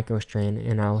units of microstrain,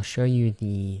 and I'll show you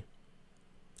the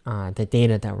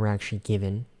data that we're actually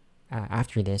given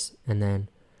after this, and then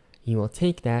you will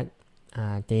take that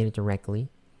data directly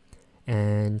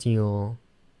and you'll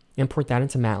import that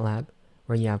into MATLAB,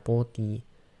 where you have both the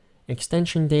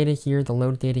extension data here, the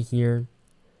load data here,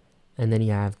 and then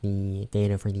you have the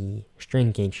data for the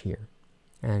strain gauge here.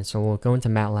 And so we'll go into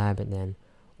MATLAB and then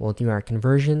we'll do our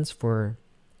conversions for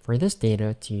this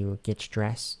data to get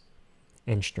stress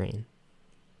and strain.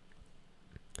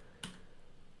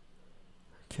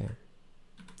 Okay,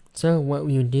 so what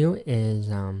we would do is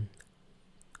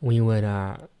we would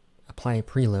apply a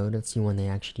preload. Let's see when they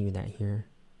actually do that here.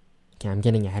 Okay, I'm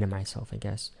getting ahead of myself, I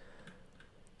guess.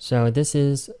 So this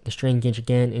is the strain gauge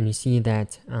again, and you see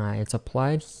that it's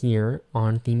applied here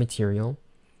on the material,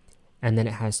 and then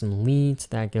it has some leads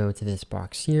that go to this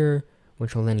box here,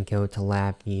 which will then go to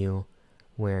lab view,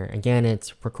 where again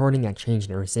it's recording that change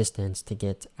in resistance to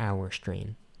get our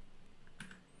strain.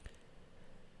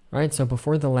 Alright, so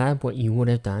before the lab, what you would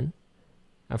have done,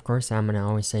 of course I'm going to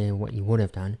always say what you would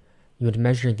have done, you would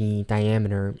measure the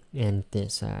diameter in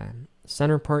this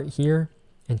center part here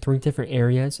in 3 different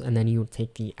areas, and then you would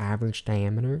take the average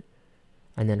diameter,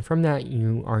 and then from that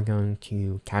you are going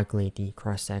to calculate the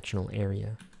cross-sectional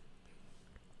area.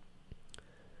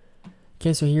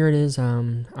 Okay, so here it is,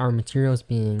 our materials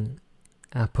being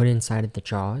put inside of the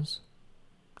jaws.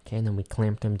 Okay, and then we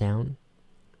clamp them down.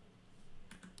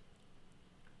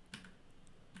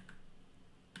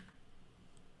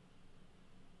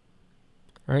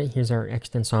 Alright, here's our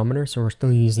extensometer, so we're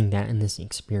still using that in this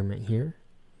experiment here.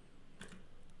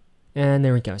 And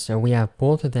there we go, so we have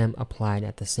both of them applied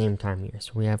at the same time here.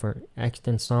 So we have our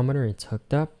extensometer, it's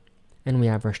hooked up, and we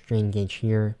have our strain gauge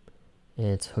here,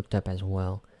 it's hooked up as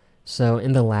well. So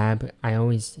in the lab, I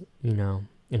always,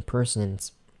 in person,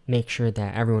 make sure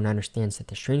that everyone understands that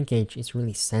the strain gauge is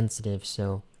really sensitive,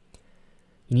 so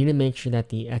you need to make sure that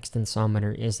the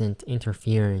extensometer isn't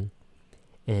interfering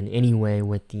in any way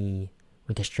with the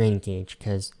strain gauge,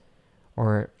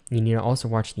 or you need to also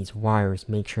watch these wires,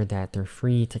 make sure that they're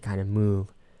free to kind of move,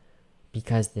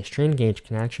 because the strain gauge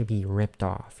can actually be ripped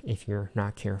off if you're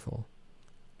not careful.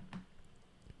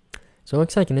 So it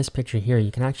looks like in this picture here,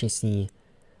 you can actually see,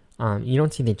 you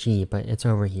don't see the G, but it's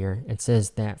over here. It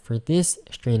says that for this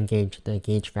strain gauge, the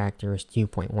gauge factor is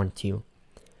 2.12.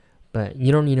 But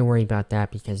you don't need to worry about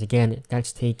that because, again,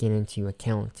 that's taken into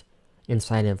account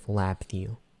inside of lab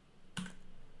view.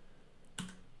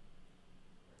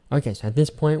 Okay, so at this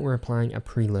point, we're applying a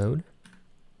preload.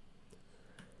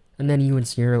 And then you would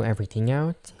zero everything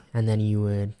out. And then you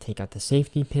would take out the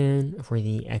safety pin for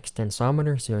the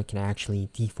extensometer so it can actually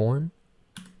deform.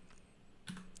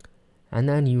 And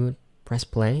then you would press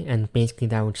play, and basically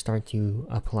that would start to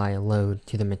apply a load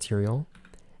to the material.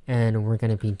 And we're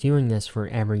going to be doing this for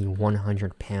every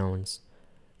 100 pounds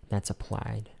that's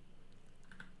applied.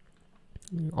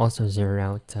 Also zero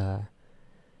out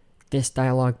this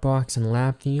dialog box in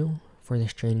lab view for the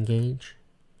strain gauge.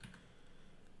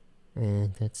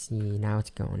 And let's see, now it's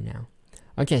going now.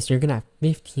 Okay, so you're going to have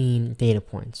 15 data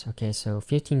points. Okay, so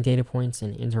 15 data points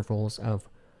in intervals of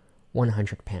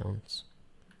 100 pounds.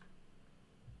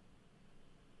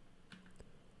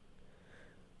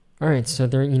 Alright, so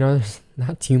there's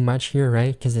not too much here,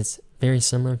 right? Because it's very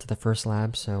similar to the first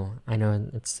lab, so I know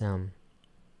it's, I don't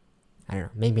know,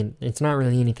 maybe it's not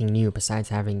really anything new besides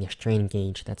having the strain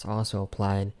gauge that's also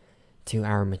applied to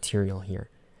our material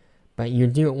here. But you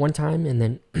do it one time, and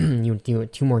then you would do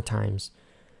it 2 more times.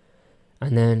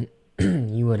 And then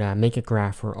you would make a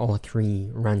graph for all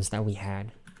 3 runs that we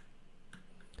had.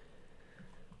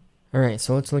 Alright,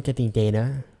 so let's look at the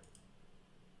data.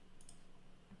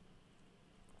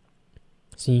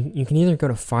 So you can either go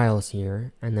to Files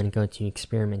here, and then go to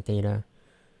Experiment Data,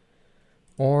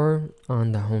 or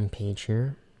on the home page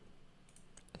here.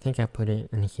 I think I put it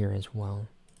in here as well.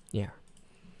 Yeah.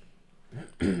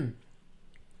 Okay,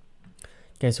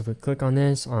 so if we click on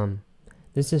this,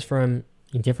 this is from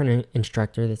a different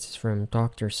instructor. This is from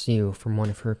Dr. Sue from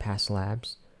one of her past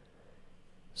labs.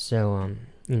 So,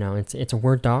 it's a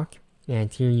Word doc,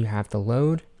 and here you have the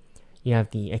load, you have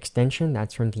the extension,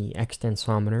 that's from the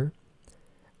extensometer,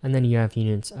 and then you have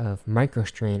units of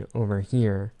microstrain over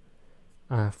here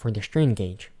for the strain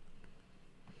gauge.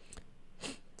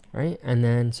 Alright, and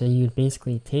then so you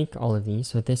basically take all of these.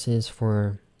 So this is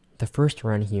for the first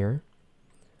run here.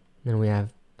 Then we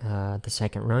have the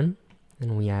second run,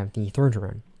 and we have the third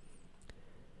run.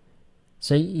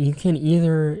 So you can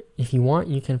either, if you want,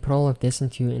 you can put all of this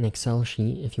into an Excel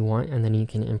sheet if you want, and then you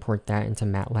can import that into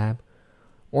MATLAB.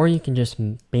 Or you can just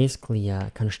basically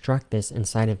construct this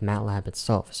inside of MATLAB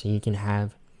itself. So you can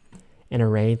have an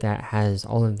array that has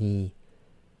all of the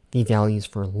values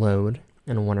for load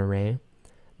in one array.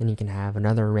 Then you can have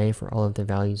another array for all of the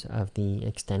values of the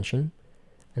extension.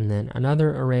 And then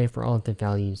another array for all of the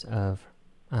values of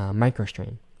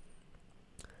microstrain.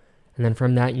 And then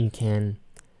from that you can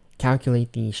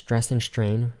calculate the stress and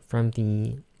strain from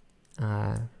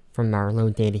our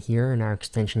load data here and our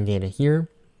extension data here.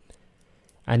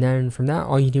 And then from that,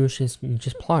 all you do is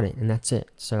just plot it, and that's it.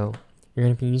 So you're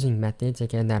going to be using methods,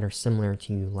 again, that are similar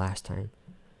to last time.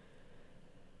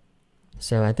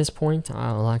 So at this point,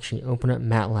 I'll actually open up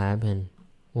MATLAB, and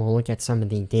we'll look at some of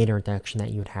the data reduction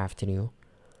that you would have to do.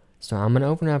 So I'm going to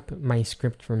open up my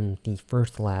script from the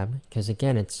first lab, because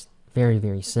again, it's very,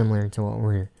 very similar to what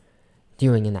we're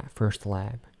doing in that first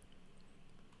lab.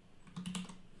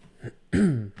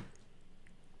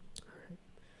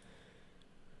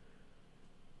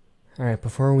 All right,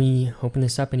 before we open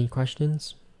this up, any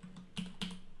questions?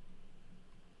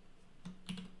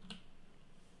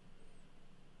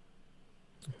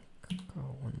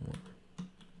 Oh, one more.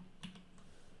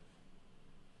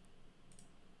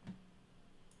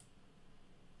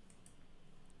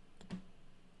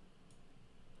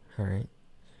 All right,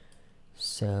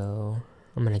 so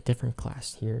I'm in a different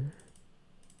class here.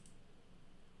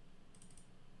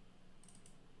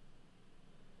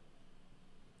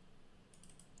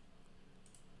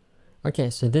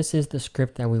 Okay, so this is the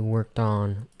script that we worked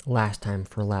on last time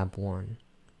for lab 1.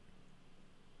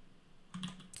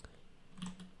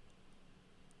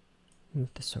 Move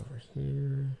this over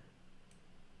here.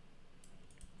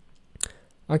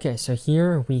 Okay, so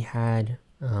here we had,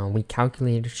 we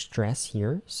calculated stress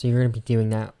here. So you're going to be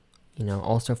doing that,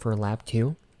 also for lab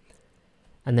 2.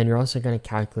 And then you're also going to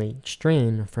calculate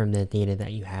strain from the data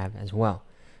that you have as well.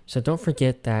 So don't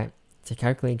forget that to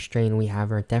calculate strain, we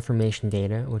have our deformation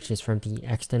data, which is from the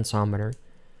extensometer.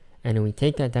 And we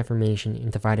take that deformation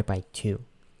and divide it by 2.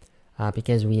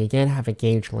 Because we again have a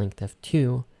gauge length of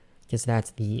 2, because that's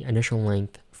the initial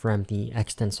length from the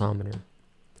extensometer.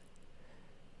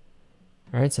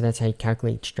 Alright, so that's how you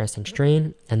calculate stress and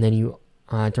strain, and then you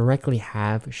directly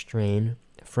have strain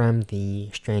from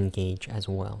the strain gauge as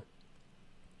well.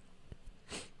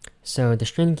 So the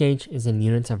strain gauge is in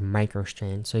units of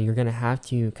microstrain, so you're going to have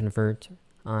to convert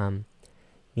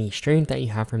the strain that you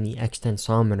have from the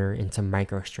extensometer into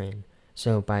microstrain.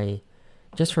 So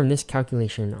just from this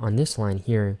calculation on this line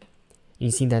here,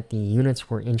 you see that the units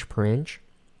were inch per inch,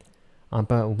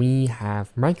 but we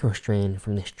have microstrain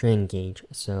from the strain gauge.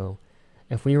 So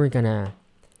if we were going to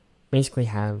basically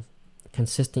have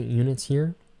consistent units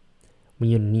here,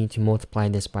 we would need to multiply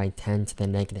this by 10 to the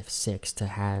negative 6 to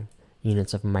have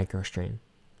units of microstrain.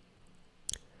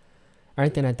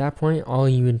 Alright, then at that point, all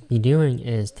you would be doing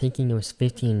is taking those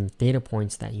 15 data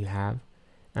points that you have,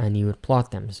 and you would plot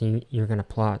them. So you're going to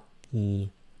plot the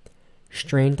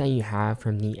strain that you have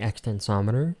from the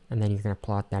extensometer, and then you're going to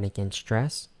plot that against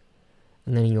stress,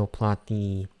 and then you'll plot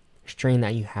the strain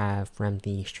that you have from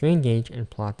the strain gauge and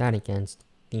plot that against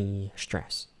the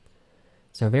stress.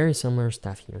 So very similar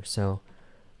stuff here. So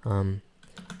to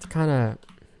kind of,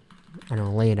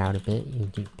 lay it out a bit, you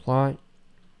do plot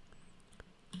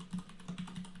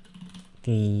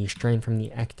the strain from the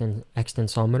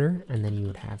extensometer, and then you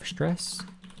would have stress.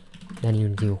 Then you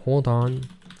would do hold on,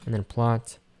 and then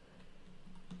plot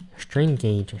strain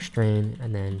gauge, strain,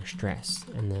 and then stress,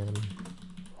 and then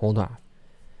hold off.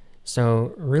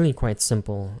 So really quite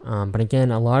simple, but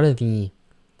again, a lot of the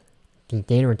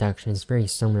data reduction is very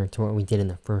similar to what we did in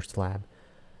the first lab.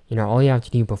 All you have to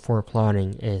do before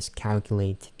plotting is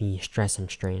calculate the stress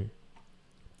and strain.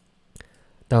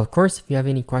 Though, of course, if you have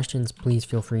any questions, please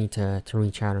feel free to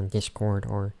reach out on Discord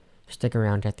or stick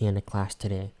around at the end of class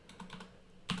today.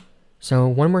 So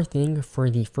one more thing for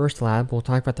the first lab, we'll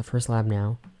talk about the first lab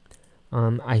now.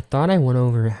 I thought I went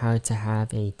over how to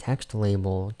have a text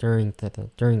label during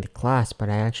the class, but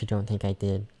I actually don't think I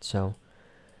did. So,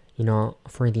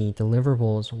 for the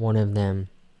deliverables, one of them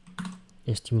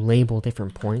is to label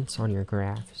different points on your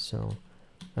graph. So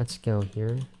let's go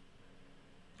here.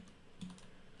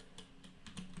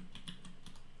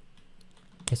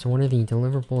 Okay, so one of the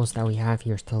deliverables that we have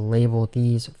here is to label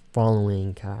these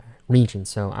following regions.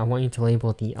 So I want you to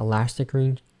label the elastic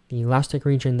region,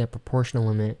 the proportional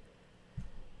limit,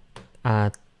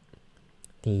 the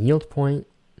yield point,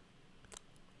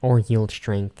 or yield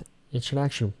strength. It should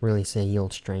actually really say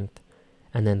yield strength,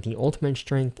 and then the ultimate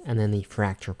strength, and then the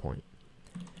fracture point.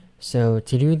 So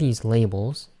to do these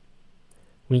labels,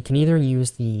 we can either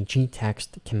use the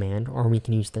gtext command or we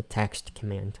can use the text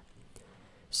command.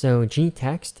 So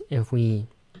gtext, if we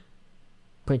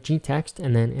put gtext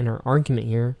and then in our argument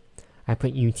here, I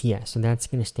put UTS. So that's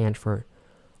going to stand for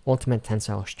ultimate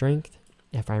tensile strength.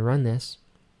 If I run this,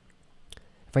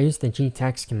 if I use the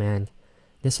gtext command,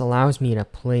 this allows me to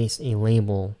place a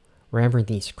label wherever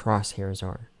these crosshairs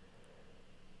are.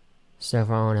 So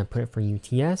if I want to put it for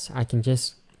UTS, I can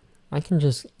just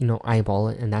eyeball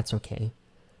it, and that's okay.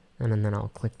 And then I'll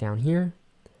click down here,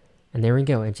 and there we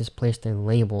go. It just placed a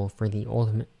label for the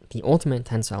ultimate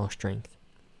tensile strength.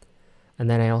 And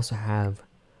then I also have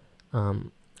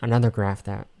another graph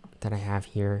that I have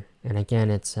here, and again,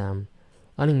 it's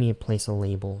letting me place a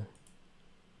label.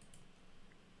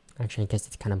 Actually, I guess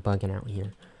it's kind of bugging out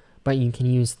here, but you can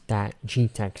use that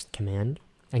gtext command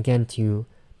again to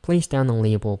place down the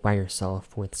label by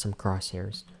yourself with some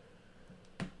crosshairs.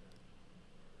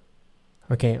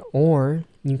 Okay, or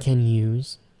you can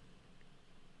use,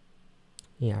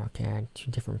 I had two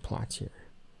different plots here.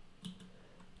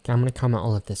 Okay, I'm going to comment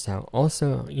all of this out.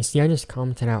 Also, you see I just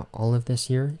commented out all of this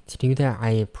here. To do that,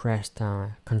 I pressed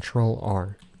Control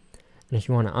R. And if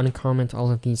you want to uncomment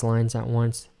all of these lines at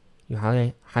once, you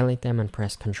highlight them and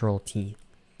press Control T.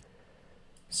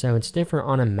 So it's different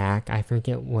on a Mac. I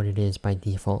forget what it is by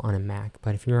default on a Mac.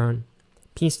 But if you're on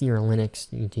PC or Linux,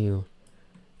 you do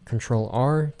Control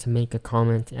R to make a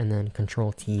comment and then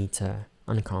Control T to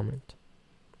uncomment.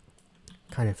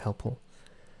 Kind of helpful.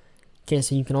 Okay,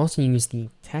 so you can also use the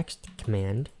text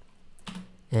command.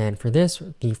 And for this,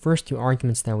 the first two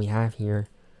arguments that we have here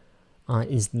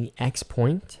is the X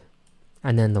point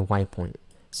and then the Y point.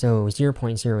 So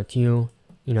 0.02,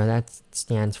 you know, that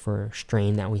stands for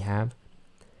strain that we have.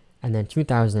 And then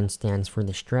 2000 stands for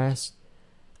the stress.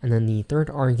 And then the third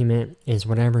argument is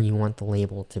whatever you want the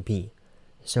label to be.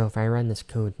 So if I run this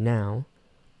code now,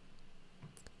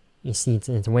 you see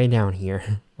it's way down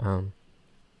here.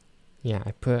 Yeah,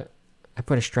 I put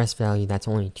a stress value that's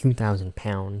only 2,000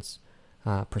 pounds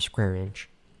per square inch.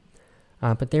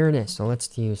 But there it is. So let's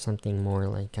do something more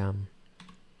like,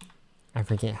 I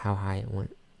forget how high it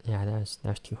went. Yeah,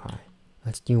 that's too high.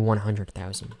 Let's do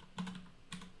 100,000.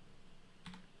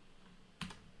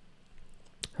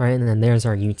 Alright, and then there's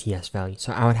our UTS value.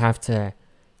 So I would have to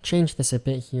change this a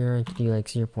bit here. I could do like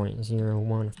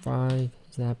 0.015.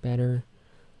 Is that better?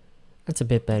 That's a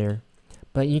bit better.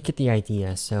 But you get the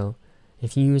idea. So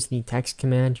if you use the text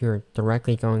command, you're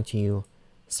directly going to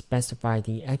specify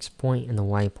the X point and the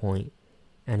Y point,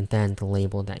 and then the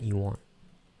label that you want.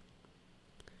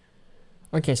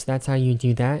 Okay, so that's how you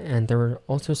do that. And there were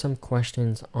also some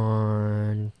questions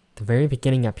on the very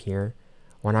beginning up here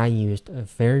when I used a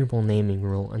variable naming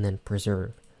rule and then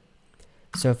preserve.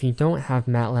 So if you don't have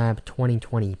MATLAB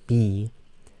 2020B,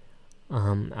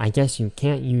 I guess you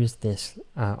can't use this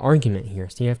argument here,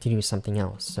 so you have to do something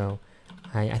else. So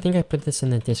I think I put this in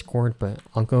the Discord, but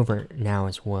I'll go over it now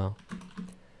as well.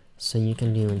 So you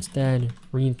can do instead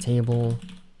read table,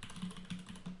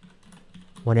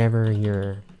 whatever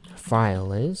your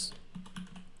file is,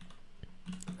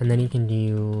 and then you can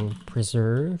do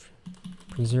preserve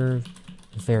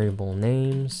variable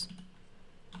names,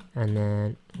 and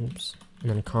then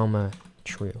comma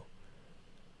true.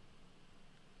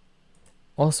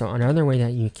 Also, another way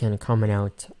that you can comment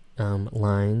out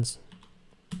lines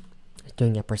is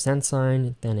doing a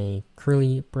 %sign, then a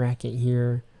curly bracket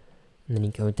here, and then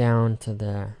you go down to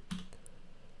the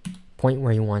point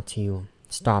where you want to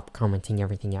stop commenting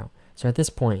everything out. So at this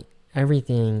point,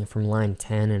 everything from line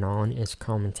 10 and on is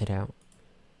commented out.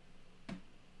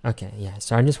 Okay, yeah,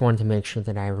 so I just wanted to make sure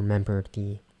that I remembered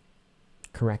the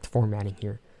correct formatting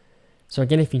here. So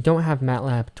again, if you don't have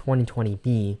MATLAB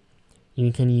 2020B,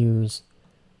 you can use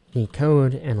the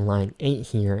code in line 8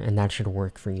 here, and that should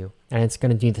work for you. And it's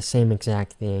going to do the same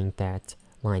exact thing that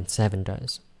line 7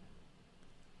 does.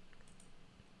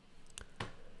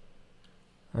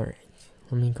 Alright,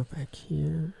 let me go back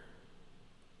here.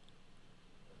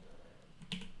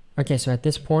 Okay, so at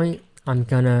this point, I'm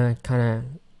gonna kind of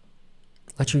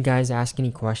let you guys ask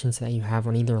any questions that you have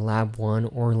on either Lab 1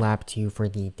 or Lab 2 for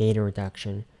the data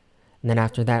reduction. And then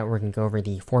after that, we're going to go over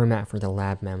the format for the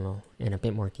lab memo in a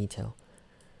bit more detail.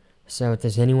 So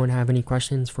does anyone have any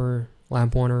questions for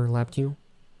Lab 1 or Lab 2?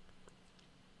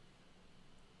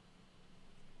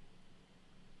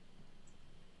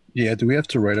 Yeah, do we have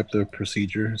to write up the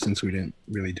procedure since we didn't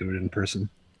really do it in person?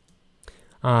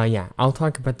 Yeah, I'll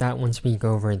talk about that once we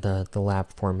go over the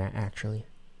lab format, actually.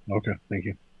 Okay, thank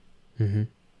you. Mm-hmm.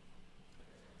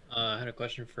 I had a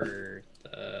question for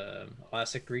the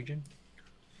elastic region.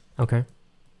 Okay.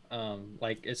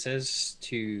 Like it says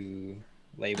to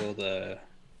label the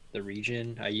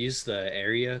region. I use the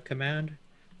area command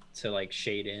to like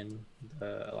shade in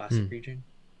the elastic region.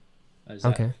 Is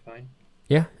that fine?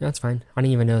 Yeah, that's fine. I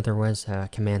didn't even know there was a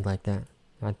command like that.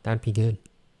 That'd be good.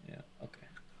 Yeah, okay.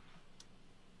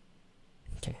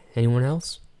 Okay, anyone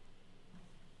else?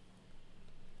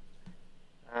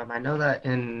 I know that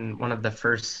in one of the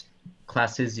first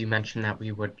classes you mentioned that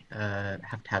we would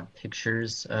have to have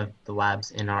pictures of the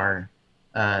labs in our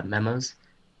memos.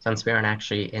 Since we aren't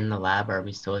actually in the lab, are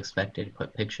we still expected to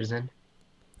put pictures in?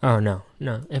 Oh, no.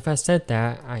 If I said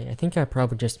that, I think I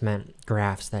probably just meant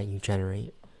graphs that you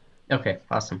generate. Okay,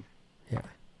 awesome. Yeah.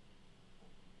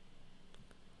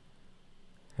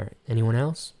 Alright, anyone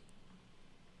else?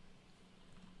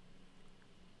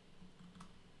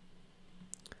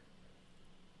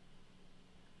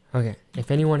 Okay, if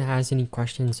anyone has any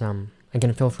questions,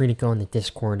 again, feel free to go in the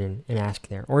Discord and ask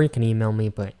there. Or you can email me,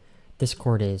 but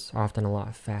Discord is often a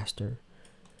lot faster.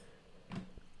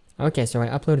 Okay, so I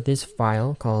uploaded this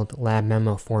file called lab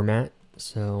memo format.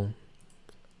 So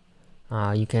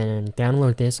You can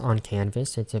download this on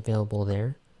Canvas. It's available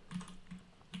there.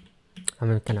 I'm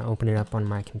going to open it up on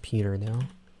my computer though.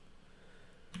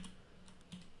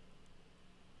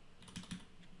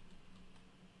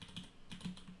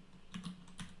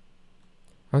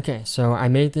 Okay, so I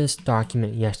made this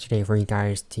document yesterday for you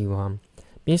guys to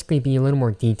basically be a little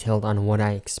more detailed on what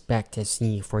I expect to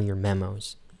see for your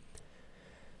memos.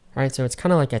 Alright, so it's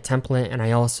kind of like a template, and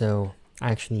I also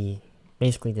actually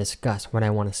basically discuss what I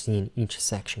want to see in each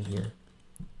section here.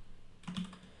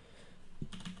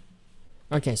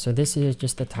 Okay, so this is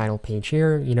just the title page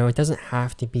here. You know, it doesn't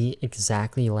have to be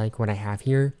exactly like what I have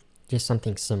here, just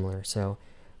something similar. So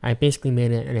I basically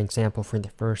made it an example for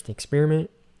the first experiment.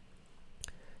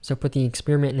 So put the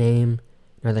experiment name,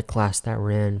 you know, the class that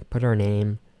we're in, put our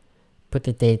name, put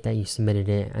the date that you submitted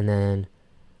it, and then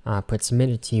put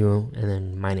submitted to you, and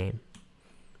then my name.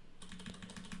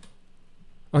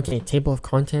 Okay, table of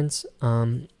contents.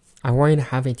 I wanted to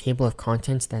have a table of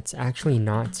contents that's actually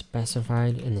not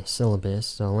specified in the syllabus,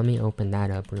 so let me open that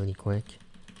up really quick.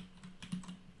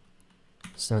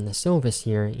 So in the syllabus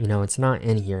here, you know, it's not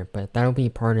in here, but that'll be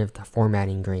part of the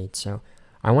formatting grade. So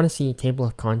I want to see a table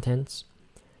of contents.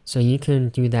 So you can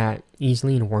do that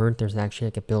easily in Word. There's actually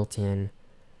like a built-in,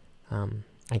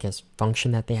 I guess,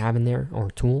 function that they have in there,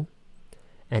 or tool,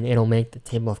 and it'll make the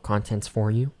table of contents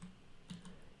for you.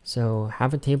 So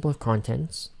have a table of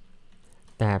contents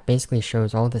that basically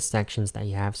shows all the sections that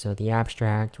you have. So the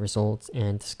abstract, results,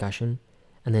 and discussion,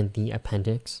 and then the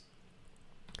appendix.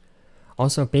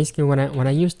 Also, basically what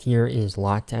I used here is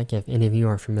LaTeX, if any of you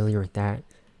are familiar with that.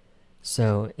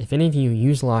 So if any of you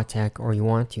use LaTeX or you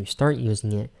want to start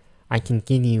using it, I can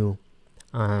give you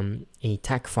a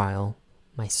text file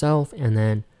myself, and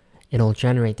then it'll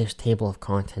generate this table of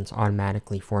contents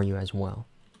automatically for you as well.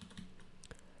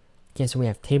 Okay, so we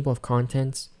have table of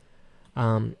contents.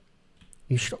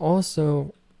 You should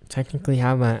also technically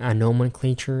have a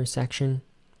nomenclature section.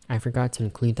 I forgot to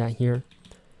include that here.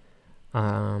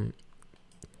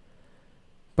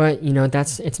 But, you know,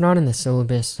 it's not in the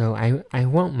syllabus, so I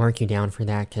won't mark you down for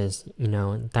that, because, you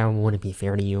know, that wouldn't be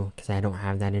fair to you, because I don't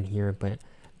have that in here. But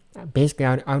basically,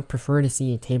 I would prefer to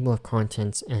see a table of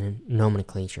contents and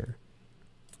nomenclature.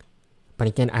 But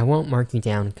again, I won't mark you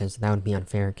down, because that would be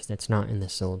unfair, because it's not in the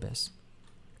syllabus.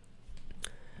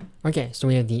 Okay, so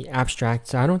we have the abstract.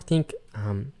 So I don't think,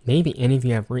 maybe any of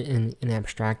you have written an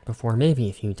abstract before, maybe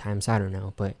a few times, I don't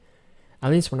know. But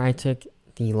at least when I took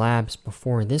the labs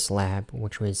before this lab,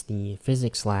 which was the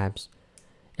physics labs,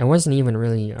 it wasn't even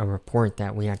really a report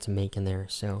that we had to make in there.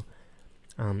 So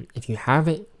if you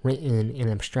haven't written an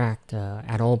abstract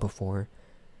at all before,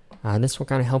 this will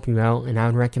kind of help you out, and I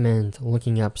would recommend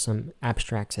looking up some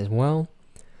abstracts as well.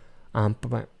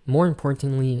 But more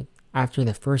importantly, after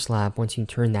the first lab, once you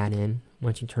turn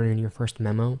in your first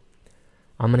memo,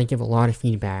 I'm going to give a lot of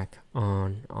feedback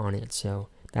on it, so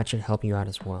that should help you out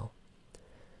as well.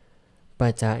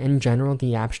 But in general,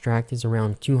 the abstract is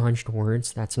around 200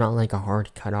 words. That's not like a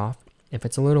hard cutoff. If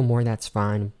it's a little more, that's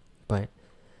fine, but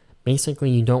basically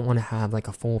you don't want to have like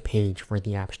a full page for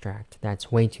the abstract.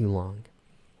 That's way too long.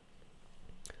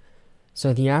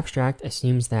 So the abstract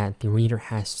assumes that the reader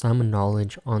has some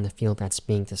knowledge on the field that's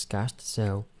being discussed.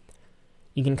 So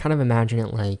you can kind of imagine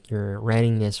it like you're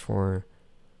writing this for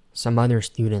some other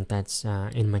student that's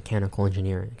in mechanical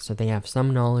engineering. So they have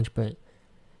some knowledge, but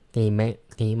they might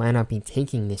not be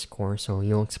taking this course, so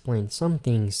you'll explain some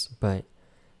things, but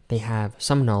they have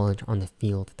some knowledge on the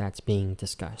field that's being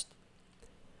discussed.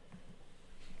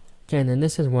 Okay, and then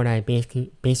this is what I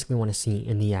basically want to see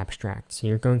in the abstract. So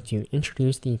you're going to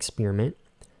introduce the experiment.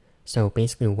 So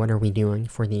basically, what are we doing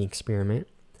for the experiment?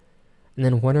 And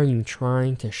then what are you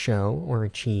trying to show or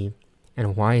achieve,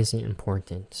 and why is it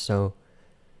important? So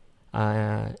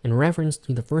in reference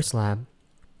to the first lab,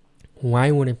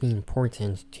 why would it be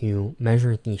important to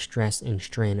measure the stress and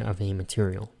strain of a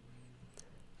material?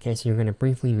 Okay, so you're going to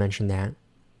briefly mention that.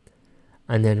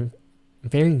 And then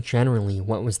very generally,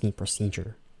 what was the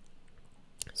procedure?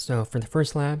 So for the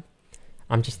first lab,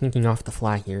 I'm just thinking off the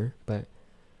fly here, but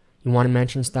you want to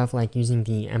mention stuff like using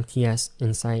the MTS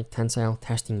Insight Tensile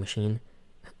Testing Machine.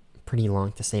 Pretty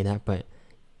long to say that, but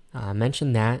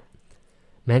mention that.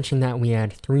 Mention that we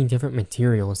had 3 different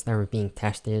materials that were being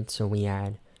tested. So we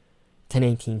had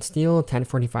 1018 steel,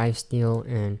 1045 steel,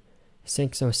 and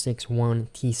 6061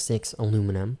 T6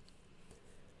 aluminum.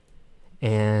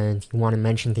 And you want to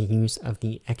mention the use of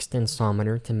the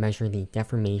extensometer to measure the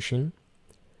deformation.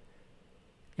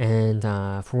 And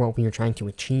for what we were trying to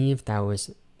achieve, that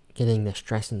was getting the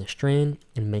stress and the strain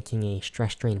and making a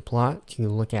stress strain plot to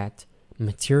look at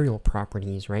material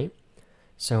properties, right?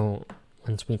 So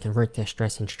once we convert to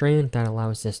stress and strain, that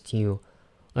allows us to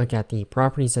look at the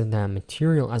properties of the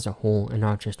material as a whole and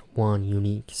not just one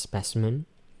unique specimen.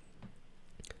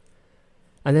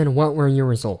 And then what were your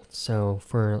results? So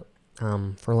for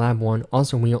lab 1,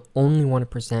 also we only want to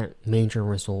present major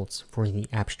results for the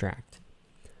abstract.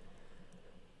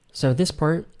 So this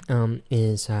part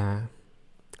is a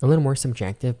little more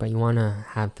subjective, but you want to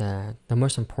have the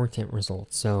most important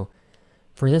results. So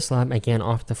for this lab, again,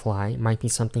 off the fly, it might be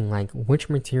something like which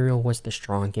material was the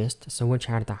strongest, so which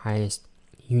had the highest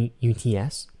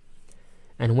UTS,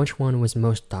 and which one was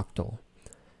most ductile.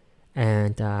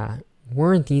 And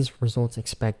were these results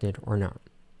expected or not?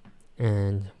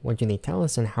 And what do they tell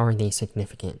us, and how are they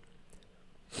significant?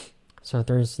 So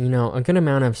there's, a good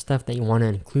amount of stuff that you want to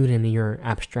include in your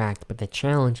abstract, but the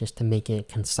challenge is to make it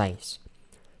concise.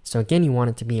 So again, you want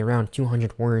it to be around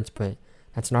 200 words, but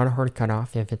that's not a hard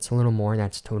cutoff. If it's a little more,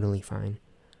 that's totally fine.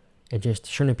 It just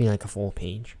shouldn't be like a full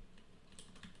page.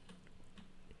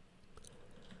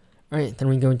 Alright, then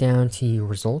we go down to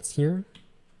results here.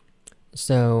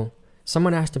 So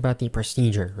someone asked about the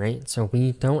procedure, right? So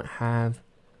we don't have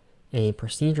a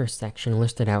procedure section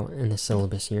listed out in the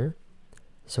syllabus here.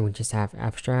 So we just have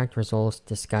abstract, results,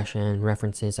 discussion,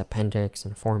 references, appendix,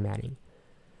 and formatting.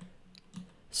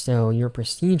 So your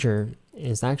procedure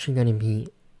is actually going to be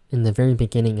in the very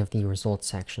beginning of the results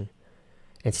section.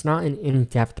 It's not an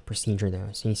in-depth procedure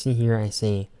though. So you see here I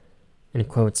say, in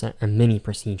quotes, a mini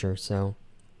procedure. So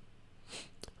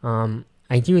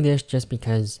I do this just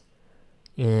because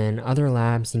in other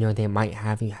labs, they might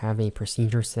have you have a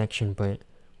procedure section, but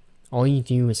all you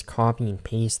do is copy and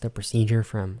paste the procedure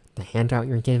from the handout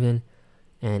you're given.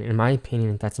 And in my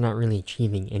opinion, that's not really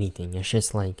achieving anything. It's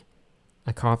just like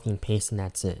a copy and paste and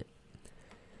that's it.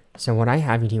 So what I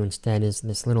have you do instead is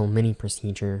this little mini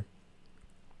procedure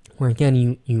where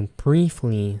again you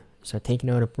briefly, so take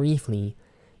note of briefly,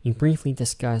 you briefly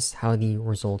discuss how the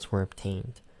results were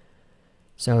obtained.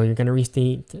 So you're going to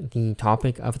restate the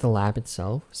topic of the lab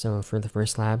itself. So for the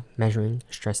first lab, measuring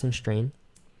stress and strain.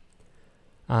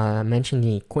 Mention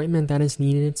the equipment that is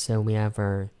needed. So we have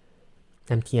our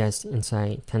MTS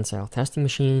Insight tensile testing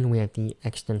machine, we have the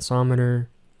extensometer,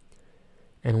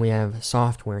 and we have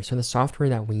software. So the software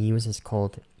that we use is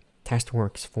called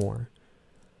TestWorks 4.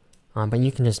 But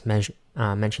you can just mention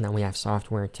that we have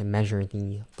software to measure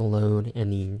the load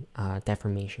and the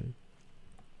deformation.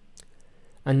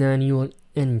 And then you will,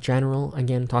 in general,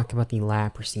 again, talk about the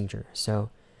lab procedure.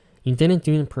 So you didn't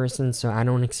do it in person, so I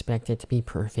don't expect it to be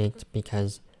perfect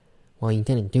because, well, you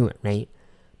didn't do it, right?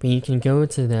 But you can go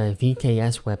to the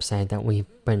VKS website that we've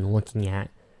been looking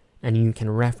at, and you can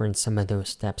reference some of those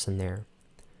steps in there.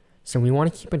 So we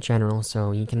want to keep it general,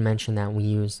 so you can mention that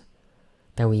we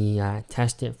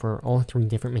test it for all 3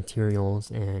 different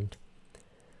materials, and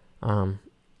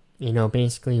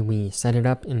basically we set it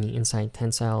up in the Insight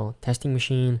tensile testing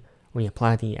machine, we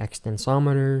apply the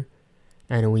extensometer,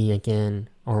 and we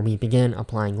begin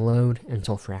applying load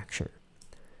until fracture.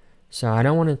 So I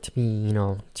don't want it to be,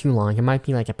 too long. It might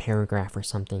be like a paragraph or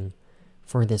something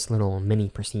for this little mini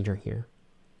procedure here.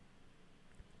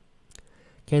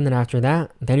 Okay, and then after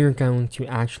that, then you're going to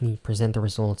actually present the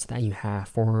results that you have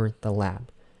for the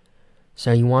lab.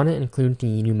 So you want to include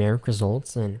the numeric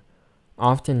results, and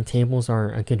often tables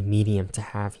are a good medium to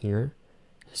have here.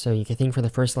 So you can think for the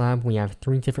first lab, we have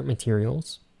 3 different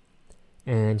materials,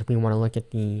 and we want to look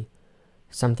at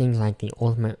some things like the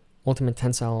ultimate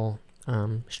tensile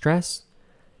stress,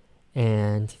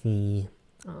 and the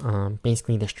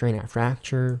basically the strain at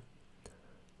fracture,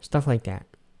 stuff like that.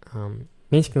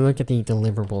 Basically look at the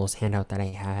deliverables handout that I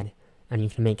had, and you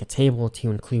can make a table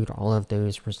to include all of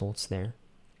those results there.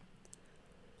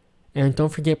 And don't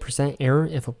forget percent error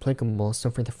if applicable.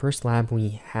 So for the first lab,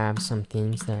 we have some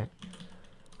things that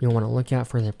you want to look at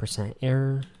for the percent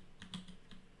error.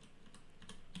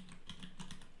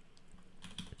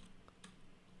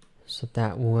 So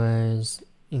that was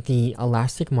the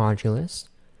elastic modulus,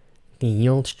 the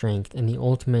yield strength, and the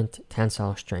ultimate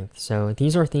tensile strength. So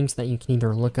these are things that you can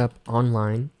either look up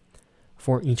online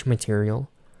for each material,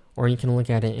 or you can look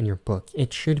at it in your book.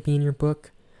 It should be in your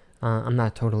book. I'm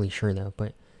not totally sure though,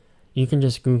 but you can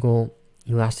just Google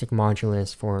elastic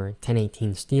modulus for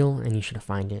 1018 steel and you should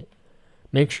find it.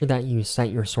 Make sure that you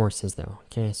cite your sources though,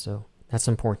 okay? So that's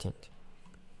important.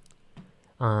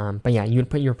 But yeah, you would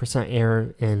put your percent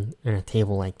error in a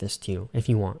table like this too, if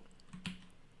you want.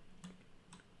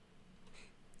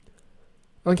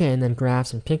 Okay, and then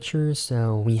graphs and pictures.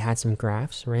 So we had some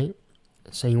graphs, right?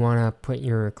 So you want to put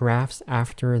your graphs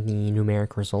after the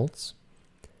numeric results.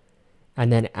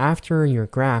 And then after your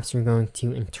graphs, you're going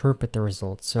to interpret the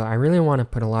results. So I really want to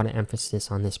put a lot of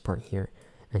emphasis on this part here.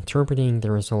 interpreting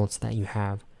the results that you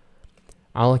have.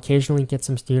 I'll occasionally get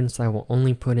some students that will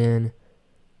only put in,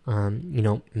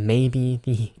 maybe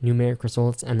the numeric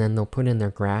results, and then they'll put in their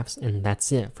graphs, and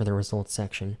that's it for the results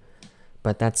section.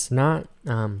 But that's not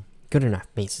good enough,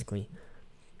 basically.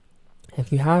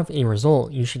 If you have a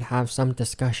result, you should have some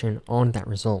discussion on that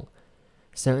result.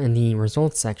 So in the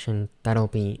results section, that'll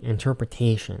be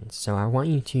interpretations. So I want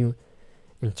you to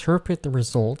interpret the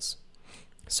results,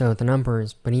 so the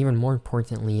numbers, but even more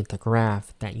importantly, the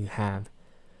graph that you have.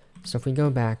 So if we go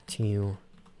back to,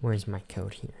 where's my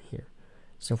code here? Here.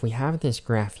 So if we have this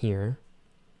graph here,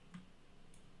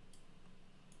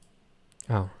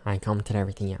 oh, I commented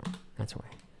everything out. That's why.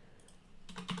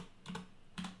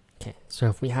 Okay, so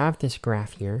if we have this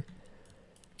graph here,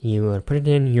 you would put it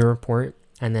in your report,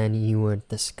 and then you would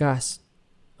discuss,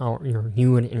 or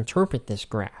you would interpret this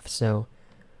graph. So,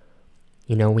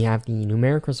 we have the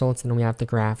numeric results, and then we have the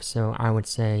graph. So I would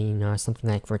say, something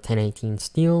like for 1018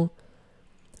 steel,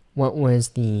 what was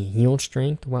the yield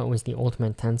strength, what was the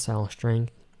ultimate tensile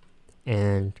strength,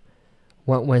 and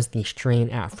what was the strain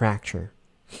at fracture.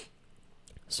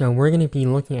 So we're going to be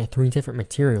looking at 3 different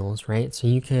materials, right?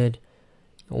 So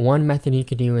one method you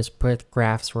could do is put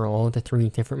graphs for all the 3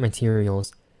 different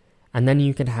materials, and then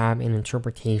you could have an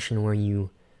interpretation where you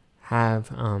have,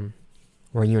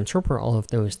 where you interpret all of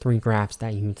those 3 graphs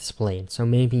that you displayed. So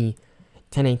maybe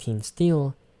 1018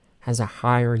 steel has a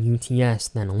higher UTS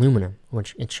than aluminum,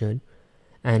 which it should,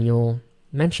 and you'll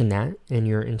mention that in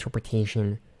your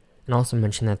interpretation, and also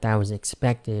mention that that was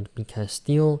expected because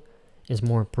steel is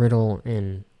more brittle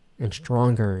and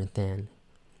stronger than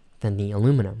the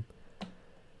aluminum.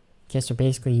 Okay, so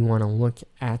basically you want to look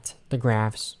at the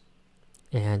graphs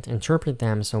and interpret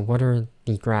them. So what are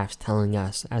the graphs telling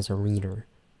us as a reader?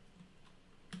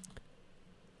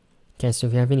 Okay, so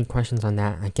if you have any questions on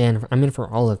that, again, for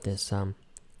all of this,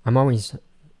 I'm always,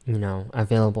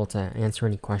 available to answer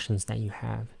any questions that you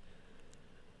have.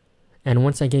 And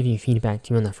once I give you feedback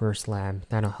too in the first lab,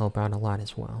 that'll help out a lot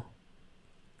as well.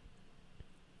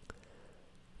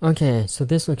 Okay, so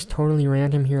this looks totally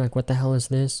random here, like what the hell is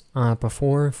this?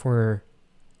 Before, for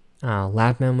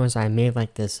lab memos, I made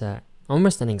like this,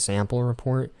 almost an example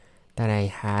report that I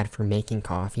had for making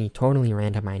coffee. Totally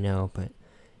random, I know, but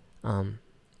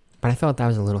I felt that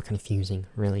was a little confusing,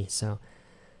 really. So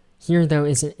here, though,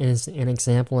 is an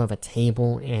example of a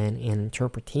table and an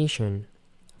interpretation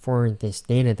for this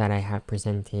data that I have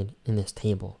presented in this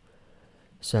table.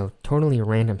 So totally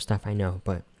random stuff, I know,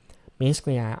 but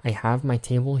basically I have my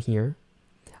table here.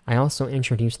 I also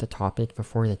introduced the topic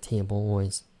before the table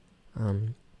was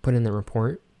put in the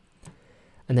report.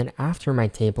 And then after my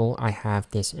table, I have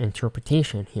this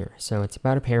interpretation here. So it's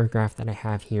about a paragraph that I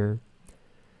have here.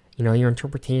 Your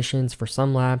interpretations, for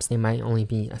some labs, they might only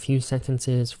be a few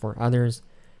sentences. For others,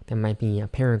 there might be a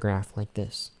paragraph like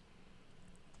this.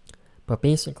 But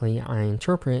basically, I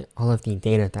interpret all of the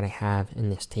data that I have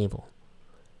in this table.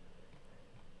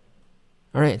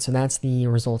 Alright, so that's the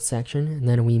results section, and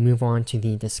then we move on to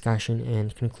the discussion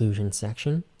and conclusion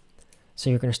section. So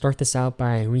you're going to start this out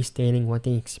by restating what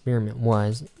the experiment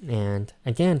was, and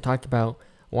again, talk about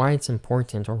why it's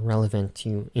important or relevant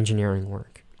to engineering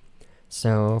work.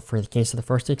 So for the case of the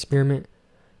first experiment,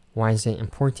 why is it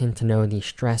important to know the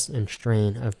stress and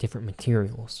strain of different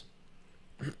materials?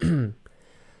 Then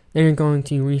you're going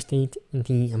to restate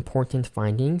the important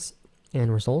findings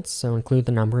and results, so include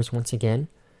the numbers once again.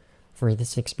 For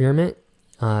this experiment,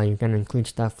 you're going to include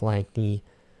stuff like the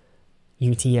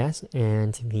UTS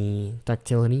and the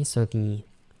ductility, so the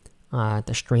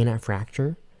strain at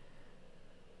fracture.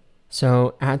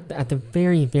 So at the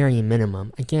very, very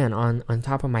minimum, again, on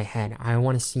top of my head, I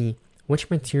want to see which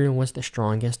material was the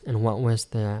strongest and what was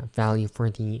the value for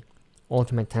the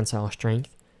ultimate tensile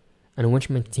strength, and which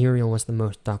material was the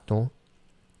most ductile.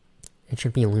 It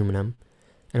should be aluminum.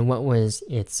 And what was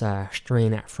its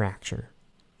strain at fracture.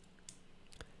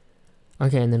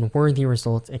 Okay, and then were the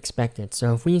results expected?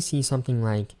 So if we see something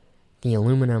like the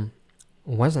aluminum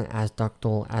wasn't as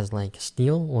ductile as like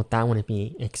steel, well, that wouldn't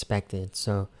be expected.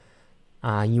 So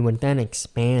you would then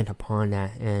expand upon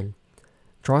that and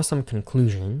draw some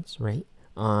conclusions, right,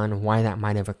 on why that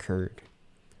might have occurred.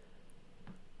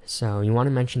 So you want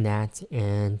to mention that,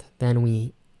 and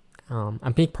then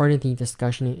a big part of the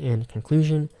discussion and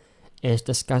conclusion is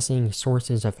discussing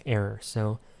sources of error.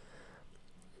 So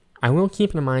I will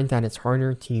keep in mind that it's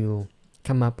harder to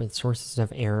come up with sources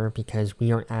of error because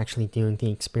we aren't actually doing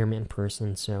the experiment in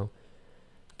person. So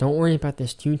don't worry about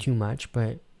this too much,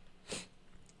 but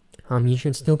you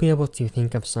should still be able to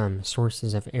think of some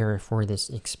sources of error for this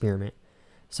experiment.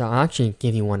 So I'll actually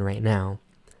give you one right now.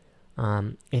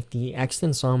 If the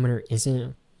extensometer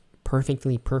isn't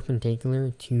perfectly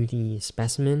perpendicular to the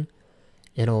specimen,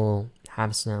 it'll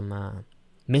have some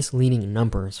misleading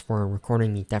numbers for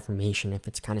recording the deformation if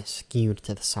it's kind of skewed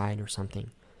to the side or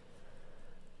something.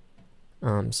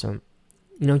 So,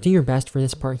 do your best for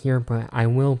this part here, but I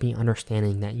will be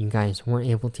understanding that you guys weren't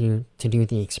able to do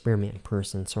the experiment in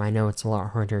person, so I know it's a lot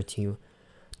harder to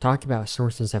talk about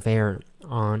sources of error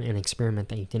on an experiment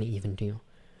that you didn't even do.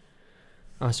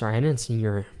 Oh, sorry, I didn't see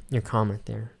your comment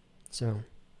there. So,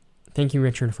 thank you,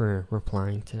 Richard, for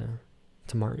replying to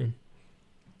Martin.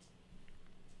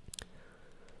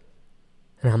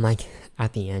 And I'm like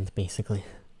at the end, basically.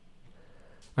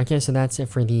 Okay, so that's it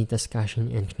for the discussion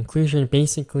and conclusion.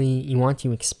 Basically, you want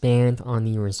to expand on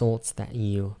the results that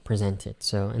you presented.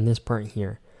 So in this part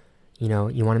here, you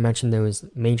want to mention those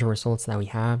major results that we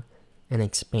have and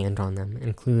expand on them.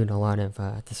 Include a lot of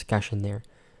discussion there.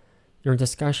 Your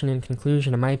discussion and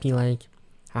conclusion, it might be like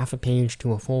half a page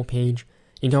to a full page.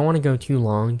 You don't want to go too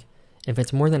long. If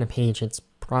it's more than a page, it's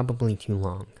probably too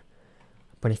long.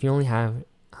 But if you only have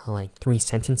like 3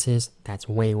 sentences, that's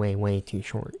way, way, way too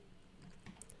short.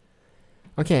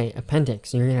 Okay,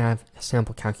 appendix, you're going to have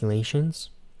sample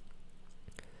calculations.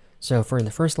 So for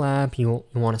the first lab, you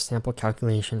want a sample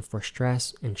calculation for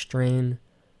stress and strain,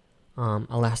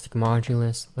 elastic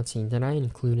modulus. Let's see, did I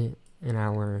include it in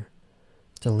our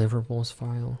deliverables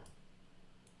file?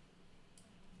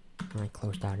 I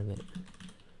closed out of it.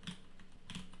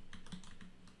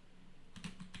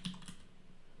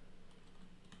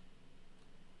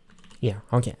 Yeah,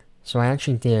 okay. So I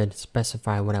actually did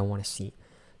specify what I want to see.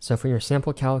 So for your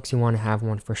sample calcs, you want to have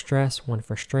one for stress, one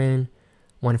for strain,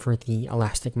 one for the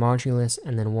elastic modulus,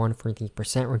 and then one for the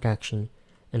percent reduction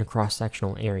in a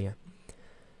cross-sectional area.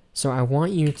 So I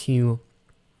want you to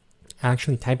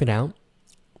actually type it out.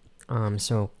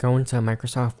 So go into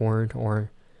Microsoft Word,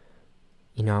 or,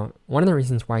 one of the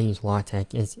reasons why I use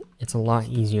LaTeX is it's a lot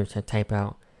easier to type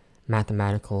out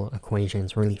mathematical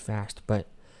equations really fast. But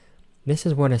this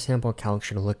is what a sample calc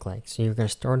should look like. So you're going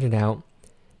to start it out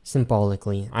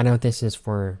symbolically. I know this is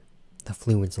for the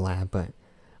fluids lab, but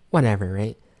whatever,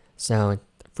 right? So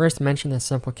first mention the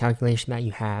simple calculation that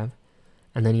you have,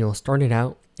 and then you'll start it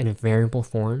out in a variable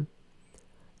form,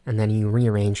 and then you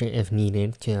rearrange it if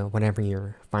needed to whatever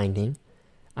you're finding,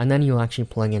 and then you'll actually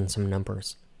plug in some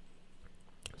numbers.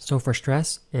 So for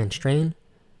stress and strain,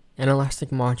 and elastic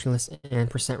modulus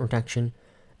and percent reduction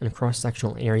in a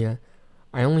cross-sectional area,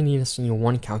 I only need to see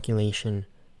one calculation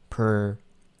per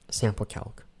sample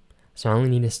calc. So I only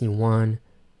need to see one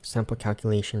sample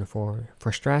calculation for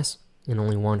stress and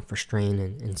only one for strain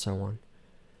and so on.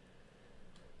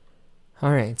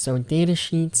 Alright, so data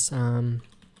sheets.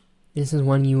 This is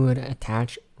when you would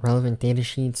attach relevant data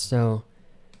sheets. So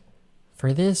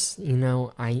for this,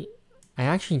 I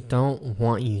actually don't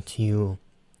want you to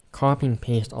copy and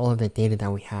paste all of the data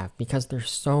that we have because there's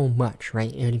so much,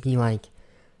 right? It would be like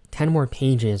 10 more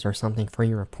pages or something for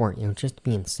your report. It would just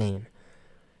be insane.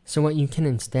 So what you can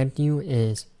instead do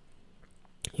is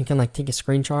you can take a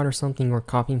screenshot or something or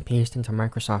copy and paste into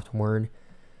Microsoft Word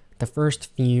the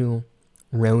first few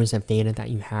rows of data that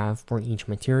you have for each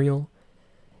material,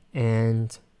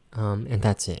 and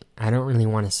that's it. I don't really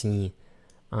want to see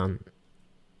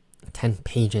 10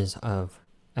 pages of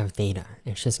data.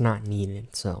 It's just not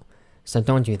needed. So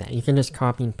don't do that. You can just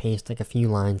copy and paste a few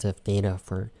lines of data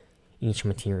for each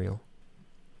material.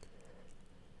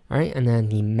 Alright, and then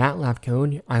the MATLAB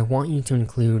code, I want you to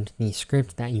include the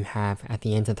script that you have at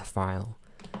the end of the file.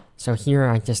 So here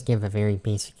I just give a very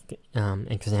basic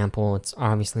example. It's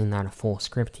obviously not a full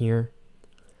script here,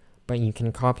 but you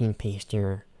can copy and paste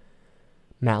your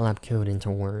MATLAB code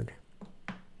into Word.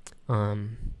 At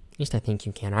least I think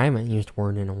you can. I haven't used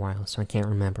Word in a while, so I can't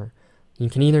remember. You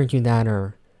can either do that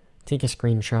or take a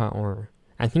screenshot, or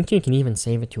I think you can even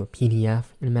save it to a PDF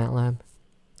in MATLAB.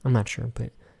 I'm not sure,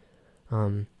 but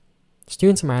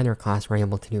students in my other class were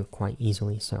able to do it quite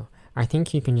easily, so I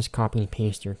think you can just copy and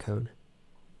paste your code.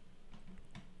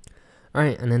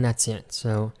 Alright, and then that's it.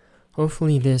 So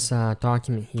hopefully this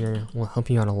document here will help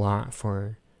you out a lot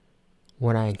for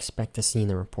what I expect to see in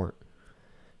the report.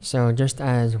 So just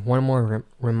as one more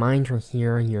reminder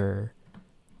here, your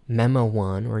Memo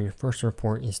 1, or your first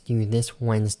report, is due this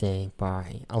Wednesday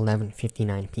by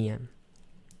 11:59 p.m.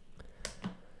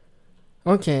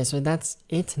 Okay, so that's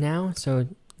it now. So,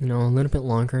 a little bit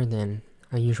longer than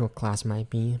a usual class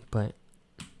might be, but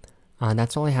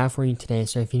that's all I have for you today.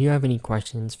 So if you do have any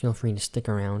questions, feel free to stick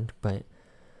around. But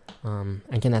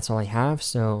again, that's all I have.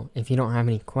 So if you don't have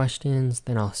any questions,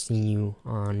 then I'll see you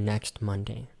on next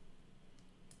Monday.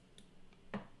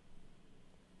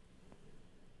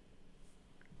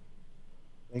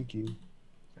 Thank you.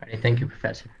 All right, thank you,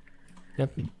 Professor.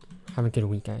 Yep. Have a good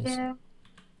week, guys. Yeah.